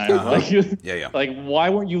entire time. Why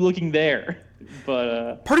weren't you looking there?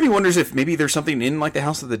 But part of me wonders if maybe there's something in the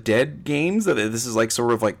House of the Dead games that this is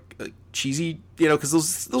sort of cheesy, because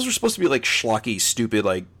those are supposed to be schlocky,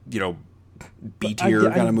 stupid, B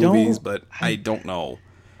tier kind of movies, but I don't know.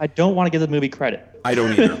 I don't want to give the movie credit. I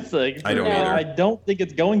don't either. I don't either. I don't think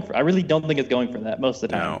it's going for. I really don't think it's going for that most of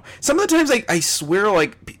the time. No. Some of the times, I swear,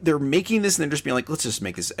 they're making this and they're just being let's just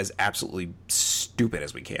make this as absolutely stupid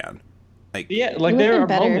as we can. It would have been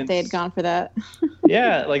better if they had gone for that.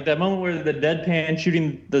 Yeah, that moment where the deadpan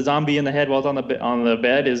shooting the zombie in the head while it's on the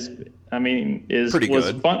bed is I mean, was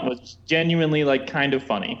good. fun. Was genuinely like kind of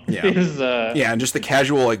funny. Yeah. It was, and just the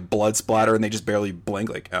casual like blood splatter, and they just barely blink.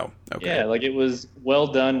 Like, oh, okay. Yeah, like it was well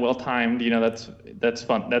done, well timed. That's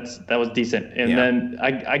fun. That was decent. And then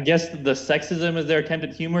I guess the sexism is their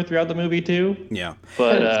attempted humor throughout the movie too. Yeah,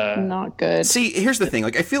 but it's not good. See, here's the thing.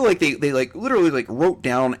 Like, I feel like they like literally like wrote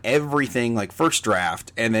down everything like first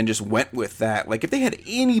draft, and then just went with that. Like, if they had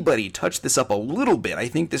anybody touch this up a little bit, I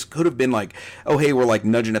think this could have been like, oh hey, we're like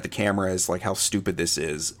nudging at the camera as like how stupid this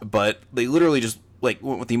is. But they literally just like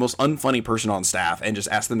went with the most unfunny person on staff and just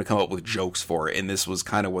asked them to come up with jokes for it, and this was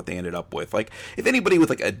kind of what they ended up with. Like, if anybody with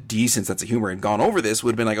like a decent sense of humor had gone over this,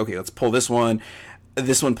 would have been like, okay, let's pull this one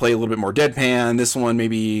play a little bit more deadpan, this one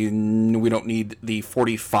maybe we don't need the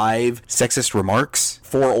 45 sexist remarks,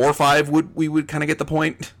 4 or 5 we would kind of get the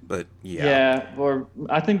point. But or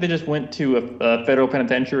I think they just went to a federal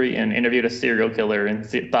penitentiary and interviewed a serial killer and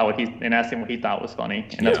asked him what he thought was funny,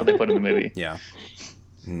 and that's what they put in the movie.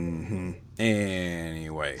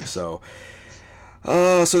 Anyway, so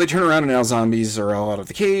they turn around and now zombies are all out of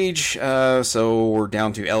the cage. So we're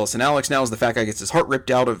down to Ellis and Alex now as the fat guy gets his heart ripped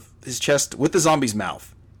out of his chest with the zombie's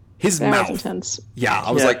mouth. His mouth. Was intense. Yeah,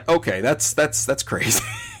 I was like, okay, that's crazy.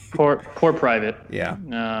 Poor Private.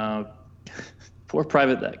 Yeah. Poor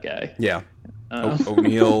Private, that guy. Yeah.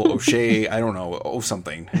 O'Neill, O'Shea, I don't know,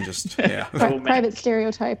 something. Just Private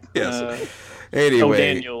stereotype. Yes. Anyway.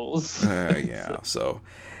 Daniels. So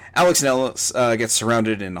Alex and Ellis get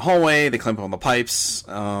surrounded in the hallway. They climb up on the pipes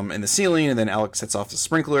in the ceiling, and then Alex sets off the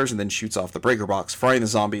sprinklers and then shoots off the breaker box, frying the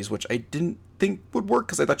zombies, which I didn't think would work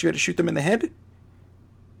because I thought you had to shoot them in the head.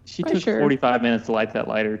 She took 45 minutes to light that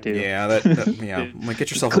lighter, too. Yeah, like,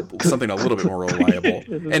 get yourself something a little bit more reliable.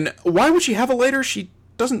 And why would she have a lighter? She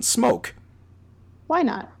doesn't smoke. Why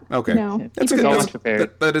not? Okay. No. That's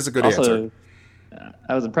good. That is a good answer.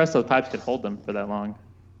 I was impressed those pipes could hold them for that long.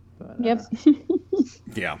 But,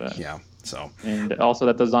 yep. So. And also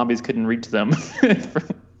that the zombies couldn't reach them.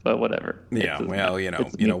 But whatever. Yeah, when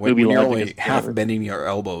you're only half bending your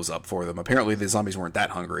elbows up for them, apparently the zombies weren't that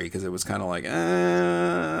hungry because it was kind of like,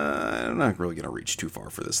 I'm not really going to reach too far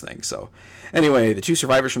for this thing. So, anyway, the 2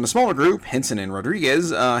 survivors from the smaller group, Henson and Rodriguez,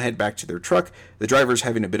 head back to their truck. The driver's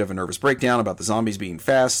having a bit of a nervous breakdown about the zombies being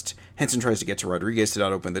fast. Henson tries to get to Rodriguez to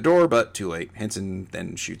not open the door, but too late. Henson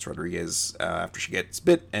then shoots Rodriguez after she gets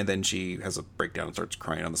bit, and then she has a breakdown and starts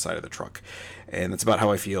crying on the side of the truck. And that's about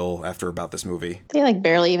how I feel after about this movie. They like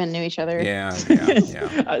barely even knew each other. Yeah.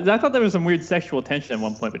 I thought there was some weird sexual tension at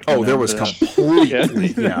one point between them. There was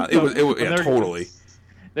completely. Totally.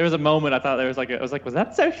 There was a moment I thought I was like, was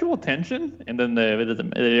that sexual tension? And then they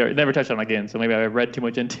never touched on it again. So maybe I read too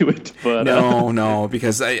much into it. But no,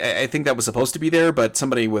 because I think that was supposed to be there, but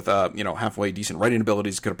somebody with halfway decent writing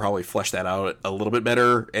abilities could have probably fleshed that out a little bit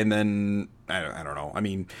better. And then I don't know. I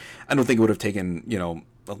mean, I don't think it would have taken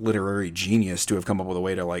a literary genius to have come up with a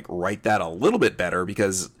way to like write that a little bit better,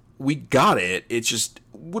 because we got it. It just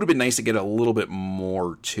would have been nice to get a little bit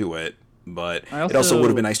more to it, but it also would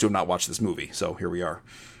have been nice to have not watched this movie. So here we are.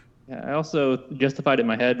 Yeah, I also justified it in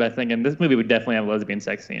my head by thinking this movie would definitely have a lesbian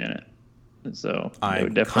sex scene in it. So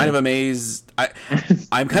I'm kind of amazed.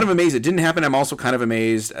 I'm kind of amazed it didn't happen. I'm also kind of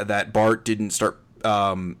amazed that Bart didn't start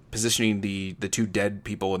positioning the 2 dead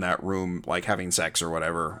people in that room like having sex or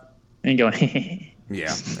whatever. And going,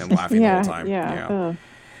 yeah, and laughing the whole time. Yeah.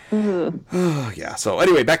 So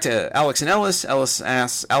anyway, back to Alex and Ellis. Ellis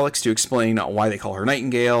asks Alex to explain why they call her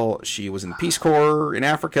Nightingale. She was in the Peace Corps in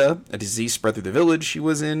Africa. A disease spread through the village she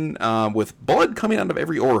was in, with blood coming out of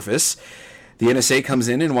every orifice. The NSA comes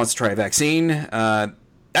in and wants to try a vaccine.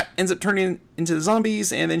 That ends up turning into the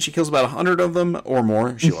zombies, and then she kills about 100 of them or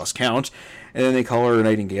more. She lost count. And then they call her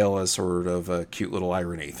Nightingale as sort of a cute little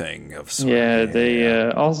irony thing of sort. Yeah,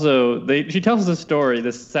 she tells the story,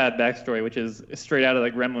 this sad backstory, which is straight out of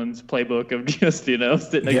the Gremlins playbook of just sitting next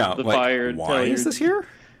to the fire. And why is this here?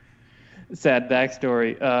 Sad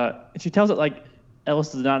backstory. She tells it like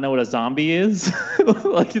Ellis does not know what a zombie is.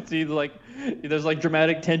 Like it seems like there's like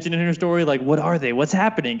dramatic tension in her story. Like, what are they? What's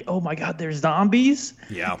happening? Oh my God, there's zombies.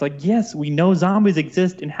 Yeah. It's like, yes, we know zombies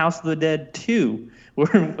exist in House of the Dead too.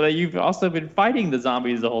 Where you've also been fighting the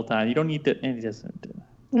zombies the whole time. You don't need to. And he doesn't.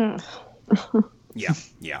 Yeah.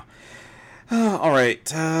 All right.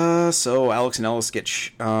 So Alex and Ellis get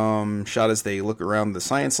shot as they look around the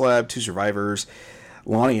science lab. 2 survivors,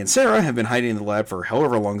 Lonnie and Sarah, have been hiding in the lab for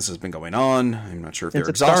however long this has been going on. I'm not sure if they're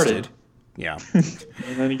exhausted. Yeah. And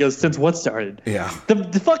then he goes, "Since what started?" Yeah.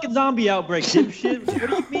 The fucking zombie outbreak, dipshit. What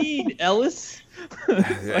do you mean, Ellis?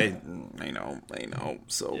 I know.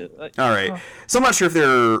 So, all right. So I'm not sure if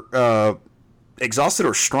they're exhausted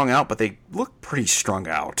or strung out, but they look pretty strung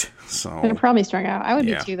out. So They're probably strung out. I would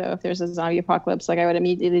Yeah. be too, though, if there's a zombie apocalypse. Like, I would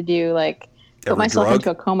immediately do, like, put Every myself drug? into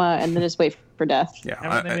a coma and then just wait for death.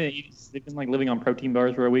 yeah, They've been like living on protein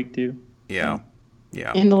bars for a week too. yeah.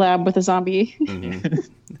 In the lab with a zombie.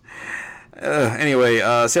 Anyway,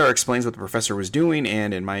 Sarah explains what the professor was doing,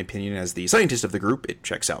 and in my opinion, as the scientist of the group, it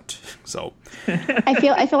checks out. So I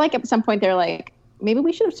feel like at some point they're like, maybe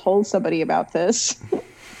we should have told somebody about this.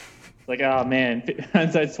 Like, oh man,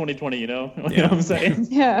 hindsight's 2020. You know what Yeah. I'm saying?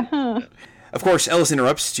 Yeah. Huh. Of course, Ellis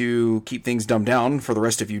interrupts to keep things dumbed down for the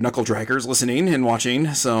rest of you knuckle draggers listening and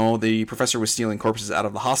watching. So the professor was stealing corpses out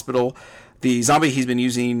of the hospital. The zombie he's been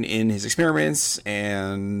using in his experiments,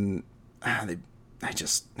 and oh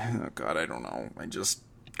God, I don't know.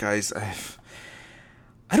 Guys,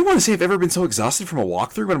 I don't want to say I've ever been so exhausted from a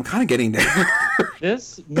walkthrough, but I'm kind of getting there.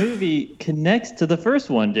 This movie connects to the first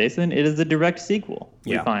one, Jason. It is a direct sequel.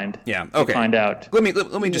 Yeah. We find. Yeah. We Okay. find out. Let me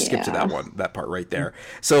just skip to Yeah. that part right there.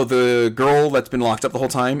 So the girl that's been locked up the whole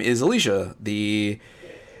time is Alicia, the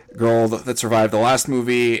girl that survived the last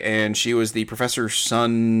movie, and she was the professor's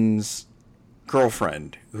son's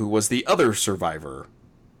girlfriend, who was the other survivor,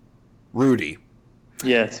 Rudy.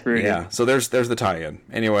 Yes, Rudy. Yeah, so there's the tie-in.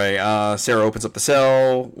 Anyway, Sarah opens up the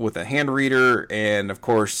cell with a hand reader, and of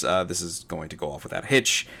course, this is going to go off without a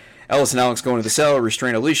hitch. Ellis and Alex go into the cell,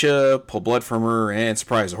 restrain Alicia, pull blood from her, and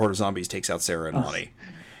surprise, a horde of zombies takes out Sarah and Lonnie.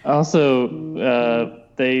 Also,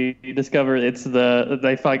 they discover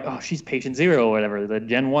they find, oh, she's patient 0 or whatever, the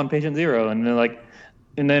Gen 1 patient 0, and they're like,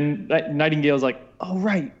 and then Nightingale's like, oh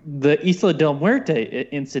right, the Isla del Muerte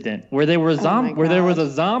incident where there was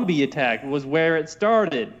a zombie attack was where it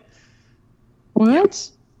started. What?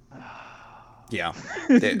 Yeah,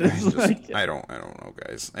 I don't know,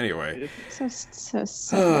 guys. Anyway, So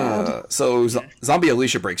sad. so Zombie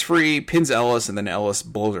Alicia breaks free, pins Ellis, and then Ellis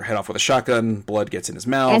blows her head off with a shotgun. Blood gets in his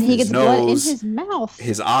mouth, And he his gets blood in nose, his mouth.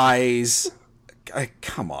 his eyes.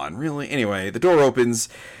 Come on, really? Anyway, the door opens.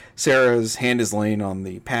 Sarah's hand is laying on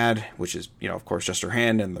the pad, which is, of course, just her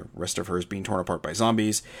hand, and the rest of her is being torn apart by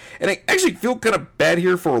zombies. And I actually feel kind of bad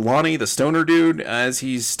here for Lonnie, the stoner dude, as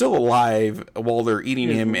he's still alive while they're eating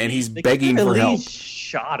him, and he's begging for help.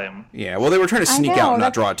 Shot him. Yeah, well, they were trying to sneak out and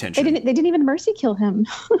not draw attention. They didn't even mercy kill him.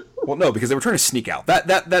 Well, no, because they were trying to sneak out.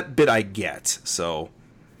 That bit I get. So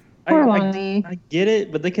Poor Lonnie. I get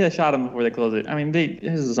it, but they could have shot him before they closed it. I mean,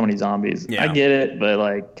 there's so many zombies. Yeah. I get it,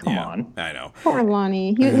 but come yeah, on. I know. Poor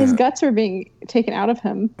Lonnie. His guts are being taken out of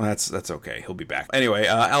him. That's okay. He'll be back. Anyway,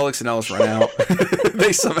 Alex and Ellis run out.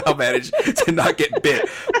 They somehow manage to not get bit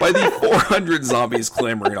by the 400 zombies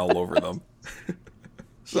clamoring all over them.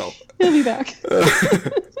 So He'll be back.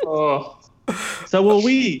 Oh. So will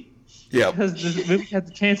we. Yeah. Because this movie has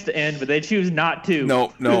a chance to end, but they choose not to.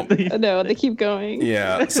 No. No, they keep going.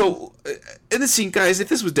 Yeah. So in this scene, guys, if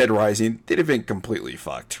this was Dead Rising, they'd have been completely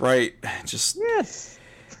fucked, right? Just Yes.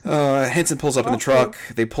 Henson pulls up in the truck.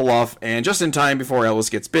 They pull off, and just in time before Ellis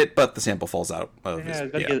gets bit, but the sample falls out of Yeah, his.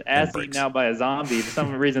 he's gonna get his and ass breaks. eaten out by a zombie. For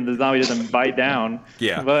some reason, the zombie doesn't bite down.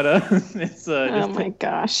 Yeah. But it's Oh my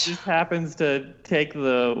gosh. just happens to take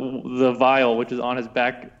the vial, which is on his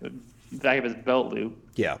back of his belt loop.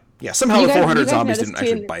 Yeah. Somehow You the guys- 400 you guys zombies noticed didn't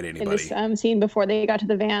too actually bite anybody. In this scene before they got to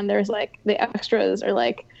the van, there's like the extras are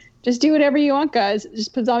like, just do whatever you want, guys.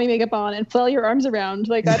 Just put zombie makeup on and flail your arms around.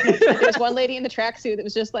 Like, I don't know. There's one lady in the tracksuit that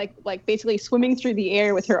was just like basically swimming through the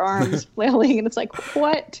air with her arms flailing, and it's like,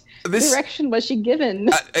 what direction was she given?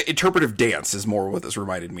 Interpretive dance is more what this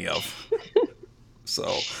reminded me of. So,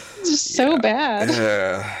 It's just so bad.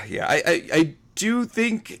 I do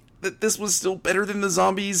think that this was still better than the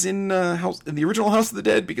zombies in the original House of the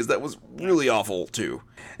Dead, because that was really awful too.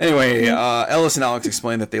 Anyway, Ellis and Alex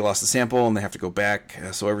explain that they lost the sample and they have to go back,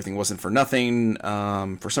 so everything wasn't for nothing.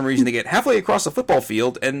 For some reason, they get halfway across the football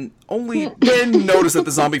field and only then notice that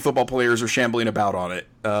the zombie football players are shambling about on it.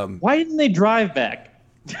 Why didn't they drive back?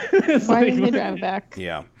 Why didn't they drive back?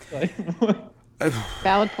 Yeah.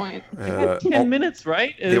 Valid point. 10 minutes,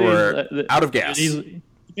 right? They were out of gas. He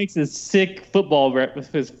makes a sick football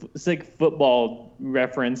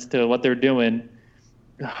reference to what they're doing.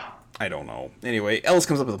 I don't know. Anyway, Ellis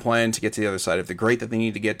comes up with a plan to get to the other side of the grate that they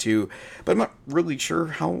need to get to, but I'm not really sure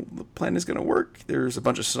how the plan is going to work. There's a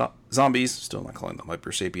bunch of zombies, still not calling them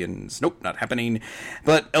Hyper Sapiens. Nope, not happening.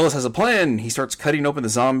 But Ellis has a plan. He starts cutting open the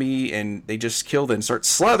zombie, and they just kill and start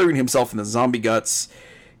slathering himself in the zombie guts.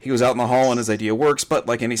 He goes out in the hall, and his idea works, but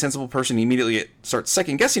like any sensible person, he immediately starts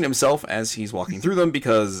second-guessing himself as he's walking through them,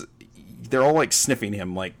 because they're all, like, sniffing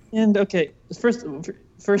him, like... And, okay, first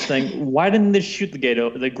thing, why didn't they shoot the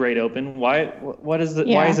grate open? Why is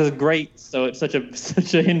this grate so it's such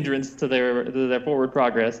a hindrance to their forward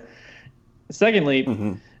progress?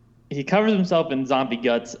 Secondly, he covers himself in zombie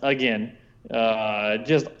guts again,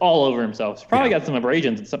 just all over himself. He's probably got some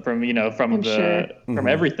abrasions from from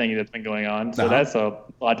everything that's been going on. So that's a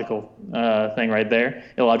logical thing right there,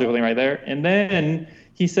 illogical thing right there. And then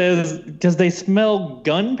he says, "Does they smell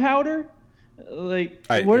gunpowder?" Like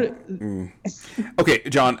what? Okay,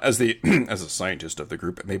 John, as a scientist of the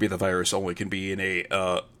group, maybe the virus only can be in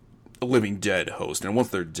a living dead host, and once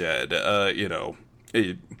they're dead,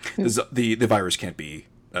 the virus can't be.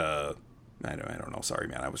 I don't know. Sorry,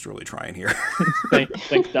 man. I was really trying here.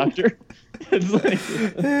 Thanks, doctor. It's like,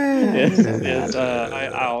 yes.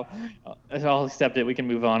 I'll accept it. We can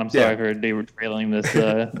move on. I'm sorry for derailing this.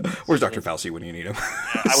 Where's Dr. Fauci when you need him?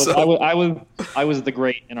 I was the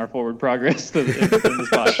great in our forward progress in this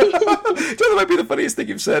podcast. That might be the funniest thing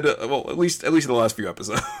you've said. Well, at least in the last few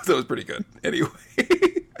episodes. That was pretty good. Anyway.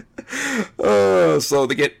 So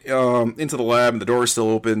they get into the lab, and the door is still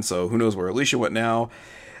open. So who knows where Alicia went now?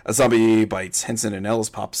 A zombie bites Henson, and Ellis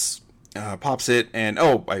pops it, and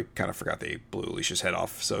I kind of forgot they blew Alicia's head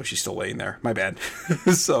off, so she's still laying there. My bad.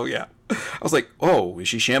 So yeah, I was like, oh, is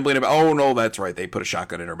she shambling about? Oh no, that's right. They put a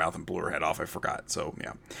shotgun in her mouth and blew her head off. I forgot. So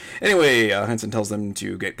yeah. Anyway, Henson tells them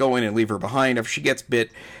to get going and leave her behind. After she gets bit,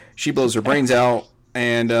 she blows her brains out.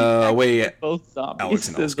 And away both zombies. Alex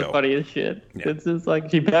and Ellis is the go. funniest shit. Yeah. It's just like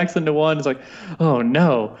she backs into one, it's like, oh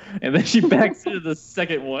no, and then she backs into the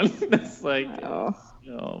second one. That's like, oh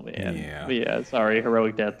man. Yeah. But yeah, sorry,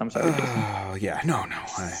 heroic death. I'm sorry. Yeah, no.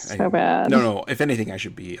 So bad. No. If anything, I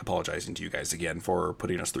should be apologizing to you guys again for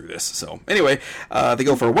putting us through this. So anyway, they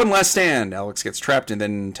go for one last stand. Alex gets trapped and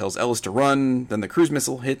then tells Ellis to run. Then the cruise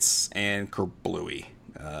missile hits and kerblooey.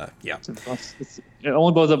 Yeah. It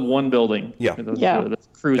only blows up one building. Yeah. That's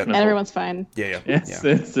cruise missile. And everyone's fine. Yeah.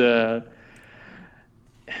 It's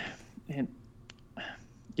and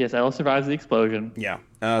yes, Ellis survives the explosion. Yeah.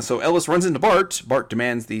 So Ellis runs into Bart. Bart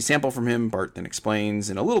demands the sample from him. Bart then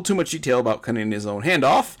explains in a little too much detail about cutting his own hand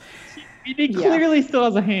off. He clearly still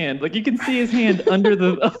has a hand. Like you can see his hand under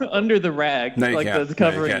the rag, no, like that's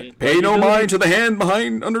covering it. Pay no mind to the hand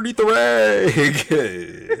behind underneath the rag.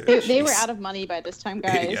 They were out of money by this time,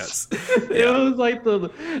 guys. Yes. It was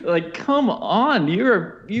like come on, you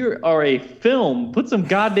are a film. Put some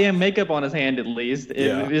goddamn makeup on his hand at least.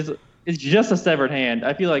 It's just a severed hand.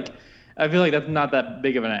 I feel like that's not that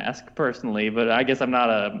big of an ask personally, but I guess I'm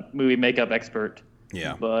not a movie makeup expert.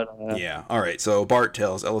 Yeah. But yeah. All right. So Bart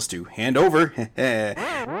tells Ellis to hand over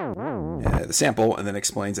the sample, and then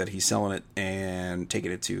explains that he's selling it and taking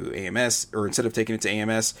it to AMS, or instead of taking it to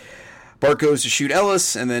AMS, Bart goes to shoot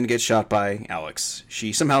Ellis and then gets shot by Alex.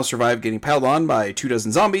 She somehow survived getting piled on by 24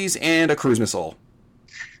 zombies and a cruise missile.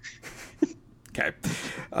 Okay.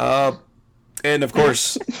 And of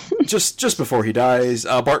course, just before he dies,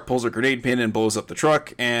 Bart pulls a grenade pin and blows up the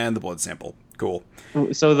truck and the blood sample. Cool.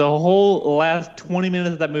 So the whole last 20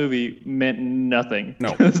 minutes of that movie meant nothing.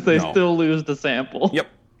 No. Because they still lose the sample. Yep.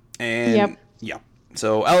 And yeah.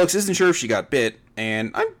 So Alex isn't sure if she got bit,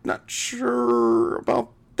 and I'm not sure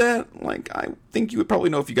about that. Like, I think you would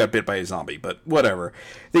probably know if you got bit by a zombie, but whatever.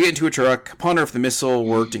 They get into a truck, ponder if the missile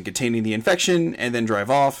worked in containing the infection, and then drive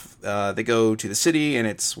off. They go to the city, and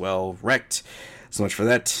it's, wrecked. So much for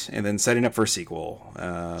that. And then setting up for a sequel.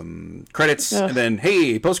 Credits, and then,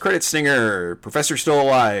 hey, post-credits stinger. Professor's still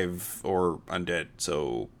alive, or undead,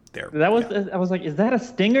 so there. That was, I was like, is that a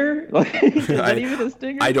stinger? Is that even a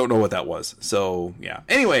stinger? I don't know what that was. So, yeah.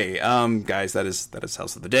 Anyway, guys, that is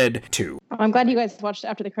House of the Dead 2. I'm glad you guys watched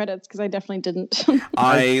after the credits, because I definitely didn't.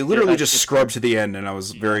 I literally just scrubbed to the end, and I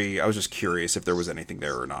was just curious if there was anything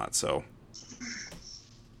there or not, so...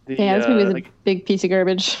 This movie is a big piece of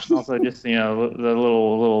garbage. Also, just the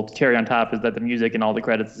little cherry on top is that the music in all the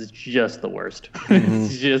credits is just the worst. Mm-hmm.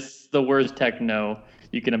 It's just the worst techno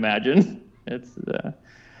you can imagine. It's.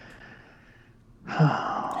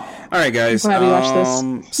 All right, guys. I'm glad we watched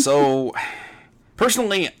this. So,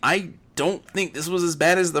 personally, I don't think this was as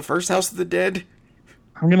bad as the first House of the Dead.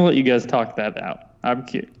 I'm gonna let you guys talk that out. I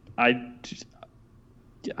feel like it's.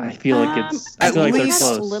 I feel like they're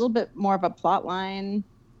close. A little bit more of a plot line.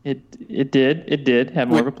 It did have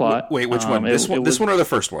more of a plot. Wait, which one? This one or the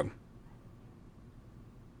first one?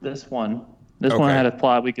 This one. This one had a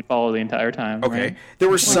plot we could follow the entire time. Okay. Right? There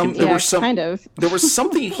was kind of. There was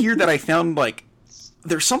something here that I found like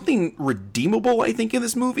there's something redeemable, I think, in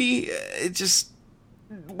this movie. It just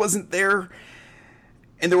wasn't there.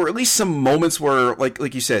 And there were at least some moments where,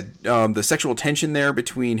 like you said, the sexual tension there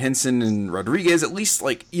between Henson and Rodriguez, at least,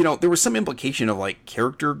 there was some implication of,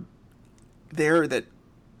 character there that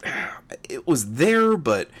it was there,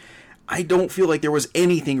 but I don't feel like there was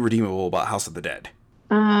anything redeemable about House of the Dead.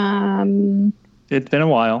 It's been a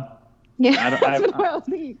while. Yeah, that's what I was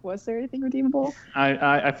thinking. Was there anything redeemable?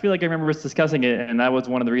 I feel like I remember us discussing it, and that was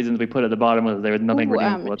one of the reasons we put it at the bottom. Was there was nothing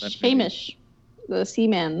redeemable. Shamish, the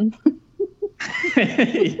seaman.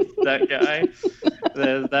 That guy,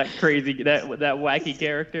 that crazy, that wacky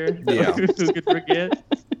character. Yeah. Who could forget?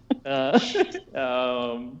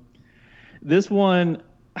 This one,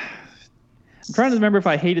 I'm trying to remember if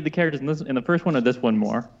I hated the characters in the first one or this one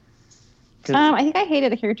more. I think I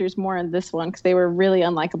hated the characters more in this one because they were really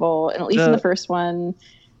unlikable, and at least in the first one,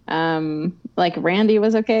 like Randy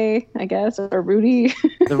was okay, I guess, or Rudy.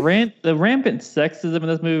 the rampant sexism in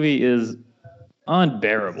this movie is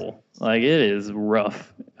unbearable. Like, it is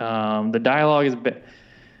rough. The dialogue is bad.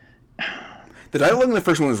 The dialogue in the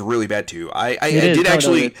first one was really bad too. I did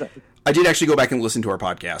actually go back and listen to our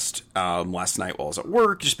podcast last night while I was at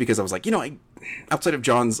work, just because I was like, outside of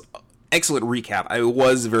John's excellent recap, I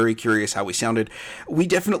was very curious how we sounded. We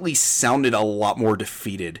definitely sounded a lot more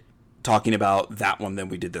defeated talking about that one than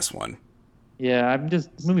we did this one. Yeah, this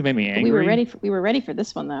movie made me angry. We were ready for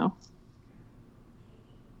this one though.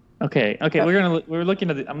 Okay. I'm looking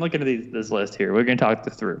at this list here. We're gonna talk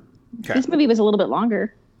this through. Okay. This movie was a little bit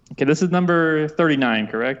longer. Okay, this is number 39,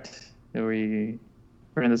 correct? We're in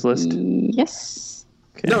this list. Yes.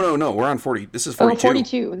 Okay. No. We're on 40. This is 42.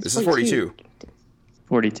 42. This is 42.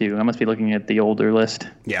 42. I must be looking at the older list.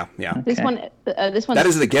 Yeah. Okay. This one. That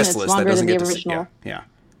is the guest list. That doesn't get the original. Yeah.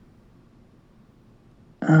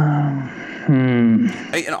 And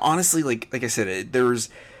honestly, like I said, there was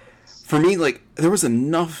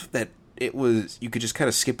enough that it was you could just kind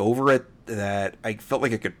of skip over it. That I felt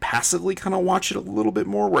like I could passively kind of watch it a little bit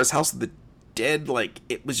more. Whereas House of the Dead, like,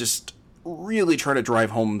 it was just really trying to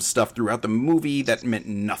drive home stuff throughout the movie that meant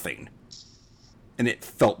nothing. And it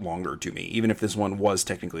felt longer to me, even if this one was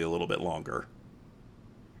technically a little bit longer.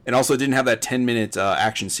 And also, it didn't have that 10-minute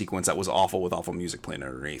action sequence that was awful with awful music playing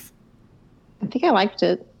underneath. I think I liked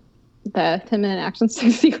it. The 10-minute action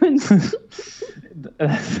sequence.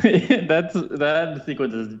 That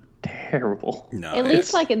sequence is terrible. No, at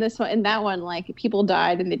least like in that one, like people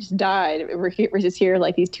died and they just died. Versus here,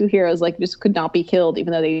 like these two heroes like just could not be killed,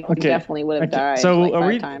 even though they definitely would have died. So like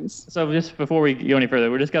 5 times. So just before we go any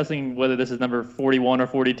further, we're discussing whether this is number 41 or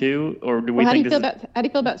 42, or do we how think do you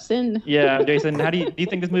feel about Sin? Yeah, Jason, do you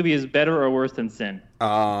think this movie is better or worse than Sin?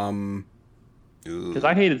 Because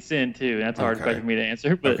I hated Sin too, and that's a hard question for me to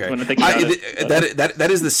answer. But when I think about it, that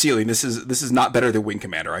is the ceiling. This is not better than Wing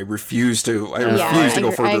Commander. I refuse to go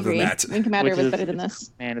further than that. Wing Commander was better than this.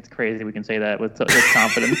 Man, it's crazy we can say that with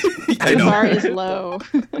confidence. I know. The bar is low.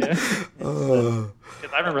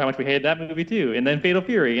 Because I remember how much we hated that movie too, and then Fatal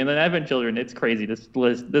Fury, and then Advent Children. It's crazy. This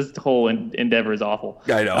whole endeavor is awful.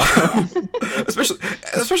 I know.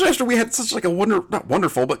 especially after we had such like a not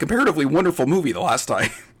wonderful, but comparatively wonderful movie the last time.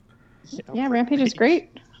 Yeah, Rampage is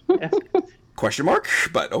great. Yeah. Question mark,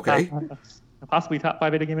 but okay. Possibly top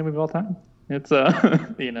 5 video game movie of all time. It's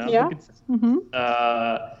Yeah.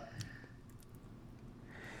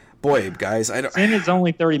 Boy, guys, I don't. Sin is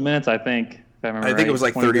only 30 minutes, I think. If I remember I think it was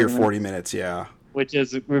like 30 or 40 minutes. Yeah. Which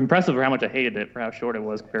is impressive for how much I hated it, for how short it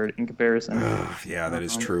was in comparison. Yeah, that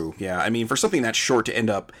is true. Yeah, I mean, for something that short to end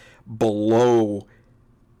up below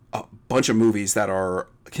a bunch of movies that are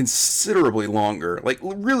considerably longer, like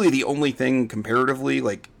really the only thing comparatively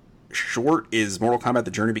like short is Mortal Kombat: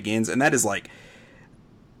 The Journey Begins, and that is like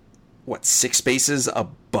 6 spaces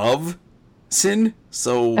above Sin.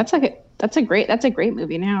 So that's a great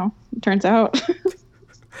movie now, it turns out.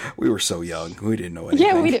 We were so young, we didn't know anything.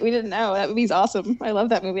 Yeah, we didn't know. That movie's awesome. I love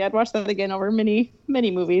that movie. I'd watch that again over many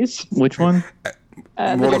movies. Which one?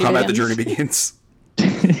 Mortal Kombat: The Journey Begins.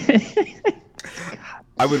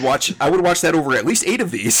 I would watch that over at least 8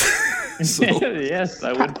 of these. So. Yes,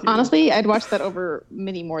 I would too. Honestly, I'd watch that over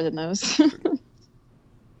many more than those.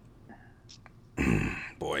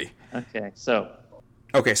 Boy. Okay, so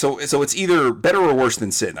it's either better or worse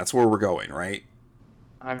than Sin. That's where we're going, right?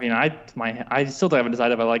 I mean, I still haven't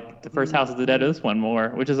decided if I like the first House of the Dead or this one more,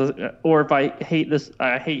 which is or if I hate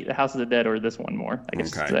the House of the Dead or this one more, I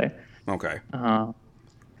guess to say. Okay.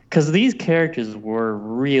 Because these characters were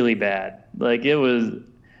really bad. Like, it was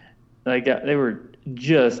like they were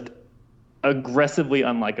just aggressivwere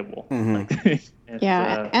unlikable. Mm-hmm.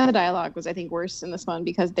 Yeah, and the dialogue was, I think, worse in this one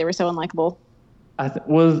because they were so unlikable. What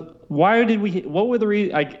were the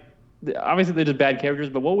reasons? Like, obviously they're just bad characters,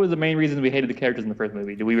 but what were the main reasons we hated the characters in the first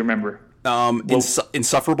movie? Do we remember?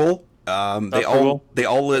 Insufferable. They all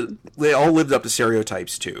lived up to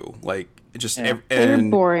stereotypes too. Like, just they were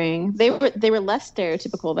boring. They were less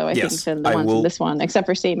stereotypical though, I think, than the ones in this one, except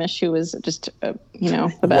for Samish, who was just the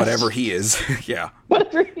best. Whatever he is. Yeah.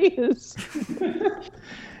 Whatever he is.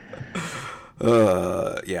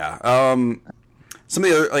 Yeah. Some of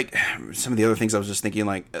the other things I was just thinking,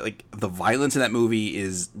 like the violence in that movie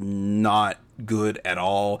is not good at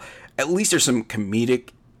all. At least there's some comedic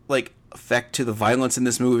like effect to the violence in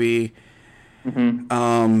this movie.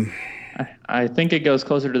 Mm-hmm. I think it goes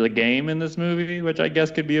closer to the game in this movie, which I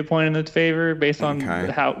guess could be a point in its favor based on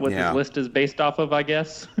what this list is based off of, I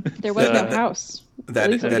guess. There was no house.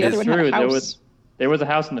 That is true. There was a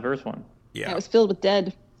house in the first one. Yeah. And it was filled with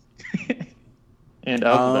dead. And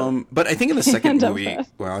but I think in the second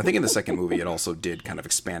movie, it also did kind of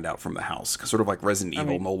expand out from the house, sort of like Resident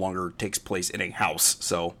Evil no longer takes place in a house.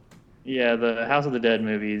 So yeah, the House of the Dead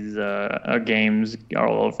movies, games are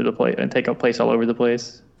all over the place and take up place all over the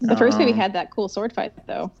place. The first movie had that cool sword fight,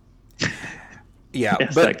 though. Yeah,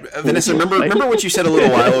 yes, but Vanessa, remember what you said a little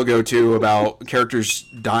while ago too about characters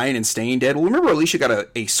dying and staying dead. Well, remember Alicia got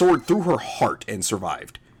a sword through her heart and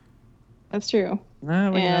survived. That's true.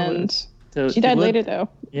 And she died later, though.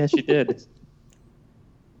 Yeah, she did.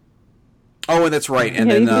 Oh, and that's right. And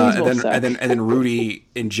then Rudy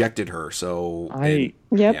injected her. So I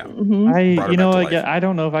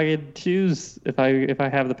don't know if I could choose if I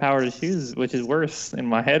have the power to choose, which is worse in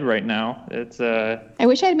my head right now. It's I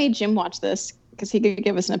wish I had made Jim watch this because he could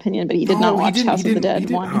give us an opinion, but he did not watch House of the Dead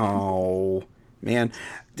 1. Oh man.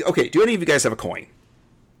 Okay. Do any of you guys have a coin?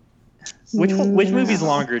 Which movie's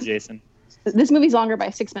longer, Jason? This movie's longer by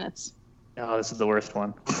 6 minutes. Oh, this is the worst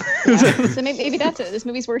one. So maybe that's it. This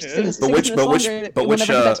movie's worse. But which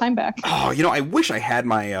that time back. Oh, I wish I had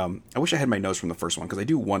my notes from the first one, because I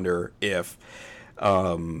do wonder if,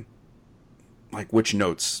 which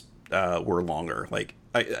notes were longer.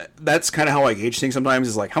 That's kind of how I gauge things sometimes.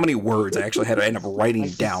 Is like how many words I actually had to end up writing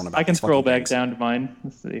down. About I can scroll back down to mine.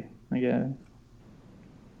 Let's see.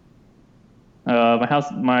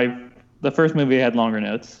 The first movie had longer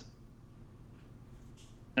notes,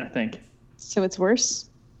 I think. So it's worse?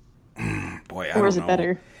 Boy, I don't know. Or is it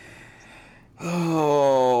better?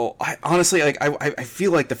 Oh, honestly, I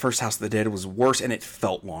feel like the first House of the Dead was worse, and it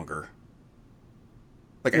felt longer.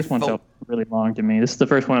 This one felt really long to me. This is the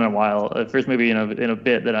first one in a while. The first movie in a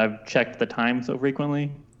bit that I've checked the time so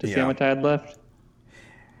frequently to see how much I had left.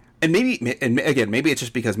 And maybe it's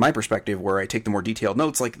just because my perspective, where I take the more detailed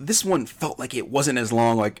notes. Like this one felt like it wasn't as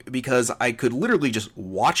long, because I could literally just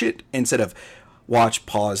watch it instead of watch,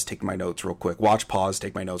 pause, take my notes real quick. Watch, pause,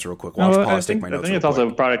 take my notes real quick. Watch, pause, take my notes real quick. I think it's also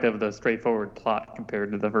a product of the straightforward plot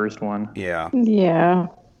compared to the first one. Yeah. Yeah.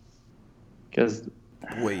 Because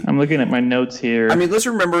I'm looking at my notes here. I mean, let's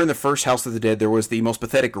remember in the first House of the Dead, there was the most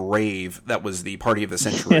pathetic rave that was the party of the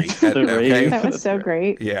century. That was so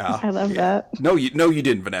great. Yeah. I love that. No, you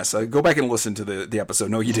didn't, Vanessa. Go back and listen to the episode.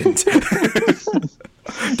 No, you didn't.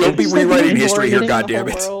 Don't be rewriting history here,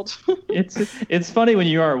 goddammit. It's funny when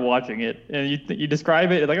you aren't watching it and you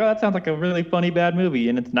describe it like, oh, that sounds like a really funny bad movie,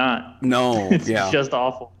 and it's not. No, it's just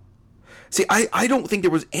awful. See, I don't think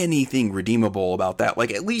there was anything redeemable about that.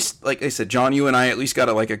 Like, at least, like I said, John, you and I at least got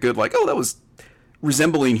a good, that was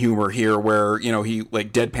resembling humor here, where, he,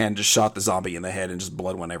 deadpan just shot the zombie in the head and just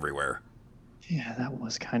blood went everywhere. Yeah, that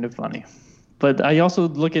was kind of funny. But I also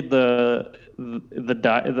look at the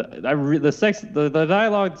dialogue, the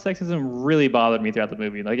sexism really bothered me throughout the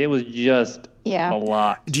movie. Like, it was just a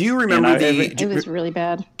lot. Do you remember it was really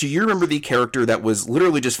bad. Do you remember the character that was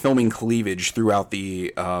literally just filming cleavage throughout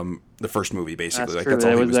the first movie, basically? That's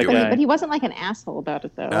all he was doing. But he wasn't like an asshole about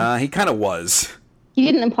it, though. He kind of was. He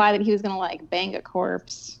didn't imply that he was going to bang a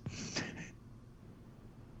corpse.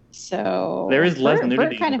 So there is less nudity.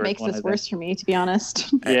 Bert kind of makes this worse for me, to be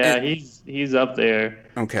honest. Yeah, he's up there.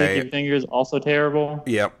 Okay. Sticky Fingers also terrible.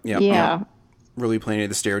 Yep. Yeah. Really playing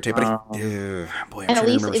the stereotype. But boy, I'm and at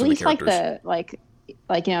least there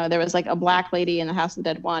was a black lady in the House of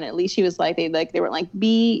the Dead 1. At least she was they weren't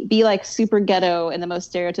be super ghetto and the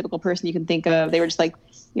most stereotypical person you can think of. They were just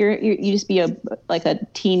you just be a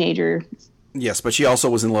teenager. Yes, but she also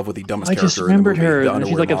was in love with the dumbest character. I just remembered in the movie, her.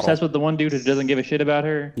 She's obsessed with the one dude who doesn't give a shit about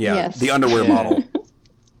her. Yeah, yes. The underwear model.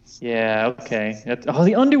 Yeah, okay.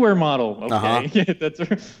 The underwear model. Okay. Uh-huh. That's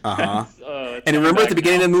and remember at the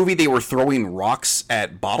beginning of the movie, they were throwing rocks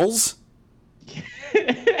at bottles?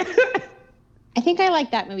 I think I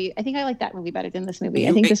like that movie. I think I like that movie better than this movie.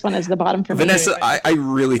 I think this one is the bottom for me. Vanessa, I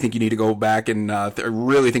really think you need to go back and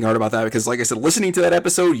really think hard about that, because, like I said, listening to that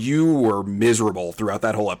episode, you were miserable throughout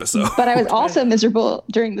that whole episode. But I was also miserable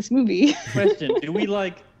during this movie. Question: do we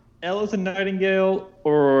like Ellison Nightingale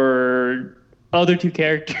or other two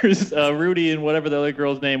characters, Rudy and whatever the other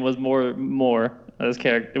girl's name was, more as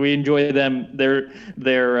character? Do we enjoy them, their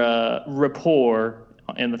rapport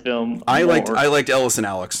in the film? I liked Ellis and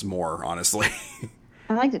Alex more, honestly.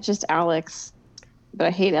 I liked it just Alex, but I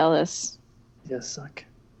hate Ellis. He does suck.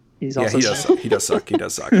 He's Yeah, also he does. He does suck. He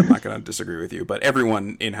does suck. I'm not going to disagree with you, but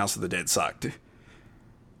everyone in House of the Dead sucked.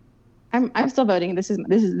 I'm still voting. This is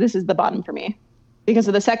the bottom for me because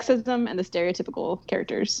of the sexism and the stereotypical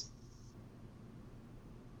characters.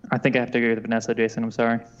 I think I have to agree with Vanessa, Jason. I'm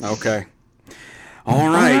sorry. Okay. All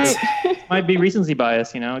right. Might be recency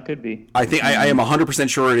bias, it could be. I think I am 100%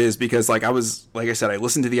 sure it is because like I said, I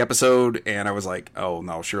listened to the episode and I was like, oh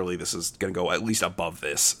no, surely this is going to go at least above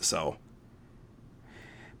this. So,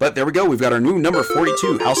 but there we go. We've got our new number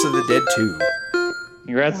 42, House of the Dead 2.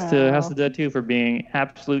 Congrats to House of the Dead 2 for being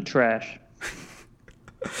absolute trash.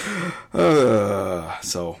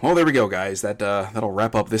 So, well, there we go, guys. That'll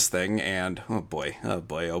wrap up this thing. And oh boy,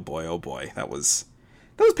 that was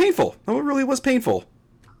painful. Oh, it really was painful.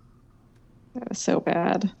 That was so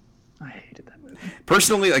bad. I hated that movie.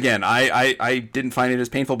 Personally, again, I didn't find it as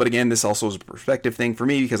painful, but again, this also is a perspective thing for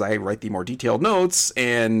me because I write the more detailed notes,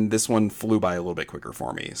 and this one flew by a little bit quicker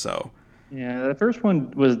for me. So, yeah, the first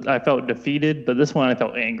one I felt defeated, but this one I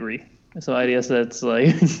felt angry. So I guess that's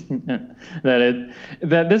like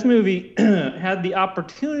that this movie had the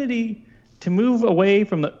opportunity to move away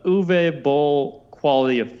from the Uwe Boll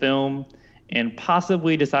quality of film and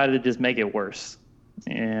possibly decided to just make it worse.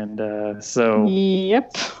 And so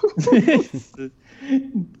Yep.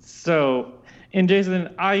 So, and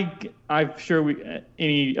Jason, I'm sure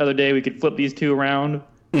any other day we could flip these two around,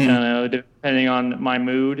 depending on my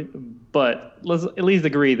mood. But let's at least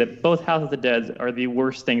agree that both House of the Dead are the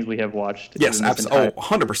worst things we have watched. yes,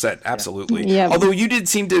 100%, absolutely. Yeah. Although you did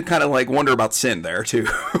seem to kind of like wonder about Sin there too.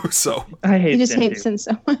 So I hate You just Sin hate too. Sin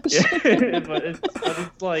so much. but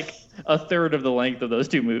it's like a third of the length of those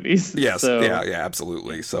two movies. yes, So, yeah,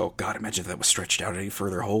 absolutely. So God, imagine if that was stretched out any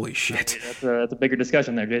further. Holy shit. That's a bigger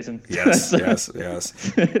discussion there, Jason. Yes.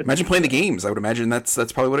 Imagine playing the games. I would imagine that's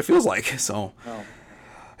probably what it feels like. So. Oh.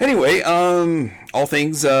 Anyway, all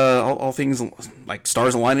things like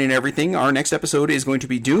stars aligning and everything. Our next episode is going to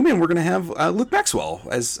be Doom, and we're going to have Luke Maxwell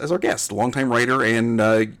as our guest, longtime writer and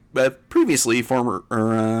previously former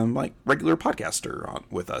regular podcaster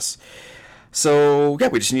with us. So yeah,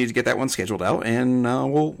 we just need to get that one scheduled out, and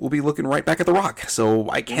we'll be looking right back at The Rock. So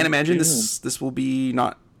I can't imagine this will be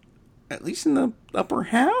not at least in the upper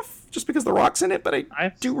half, just because The Rock's in it. But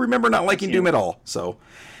I do remember not liking Doom at all. So.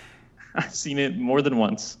 I've seen it more than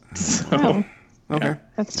once. So, Wow. Okay. Oh,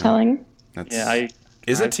 That's telling. I've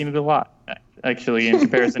it? seen it a lot, actually, in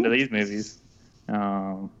comparison to these movies.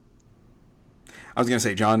 I was going to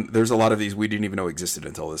say, John, there's a lot of these we didn't even know existed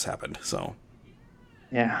until this happened. So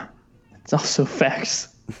Yeah, it's also facts.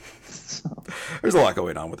 there's a lot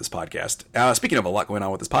going on with this podcast. Speaking of a lot going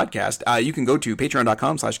on with this podcast, you can go to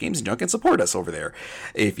patreon.com/gamesandjunk and support us over there.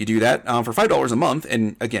 If you do that for $5 a month,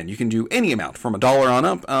 and again, you can do any amount from $1 on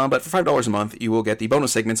up, but for $5 a month, you will get the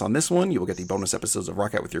bonus segments on this one. You will get the bonus episodes of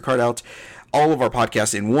Rock Out With Your Card Out, all of our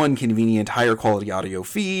podcasts in one convenient, higher quality audio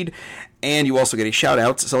feed, and you also get a shout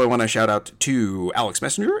out. So I want to shout out to Alex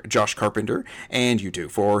Messenger, Josh Carpenter, and you two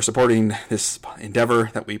for supporting this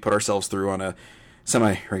endeavor that we put ourselves through on a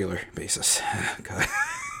semi-regular basis.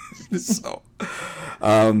 So,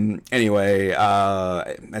 anyway,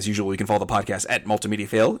 as usual, you can follow the podcast at Multimedia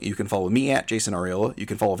Fail. You can follow me at Jason Ariola. You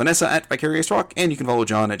can follow Vanessa at Vicarious Rock, and you can follow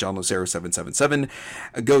John at John Lucero 777.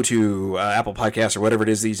 Go to Apple Podcasts or whatever it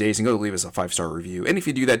is these days, and go leave us a 5-star review. And if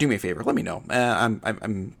you do that, do me a favor, let me know.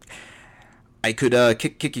 I could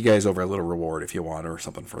kick you guys over a little reward if you want or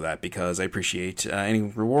something for that, because I appreciate any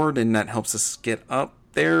reward, and that helps us get up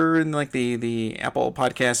there in like the Apple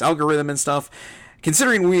Podcast algorithm and stuff.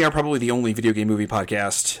 Considering we are probably the only video game movie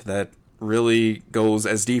podcast that really goes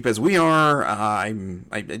as deep as we are,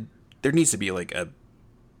 there needs to be like a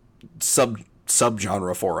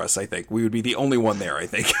subgenre for us. I think we would be the only one there. I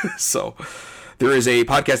think so. There is a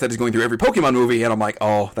podcast that is going through every Pokemon movie, and I'm like,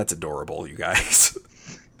 oh, that's adorable, you guys.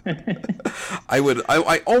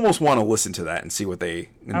 I almost want to listen to that and see what they.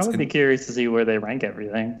 I would be curious to see where they rank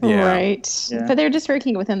everything. Yeah. Right. Yeah. But they're just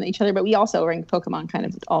ranking within each other, but we also rank Pokemon kind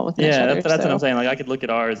of all within each other. That's what I'm saying. Like, I could look at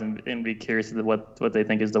ours and be curious to what they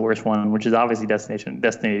think is the worst one, which is obviously Destiny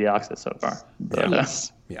Deoxys so far. But,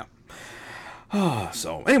 Yes. Yeah.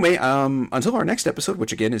 So anyway, until our next episode,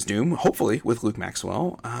 which again is Doom, hopefully with Luke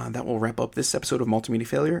Maxwell, that will wrap up this episode of Multimedia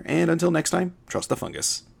Failure. And until next time, trust the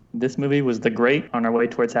fungus. This movie was the great on our way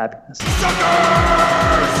towards happiness.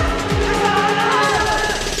 Suckers!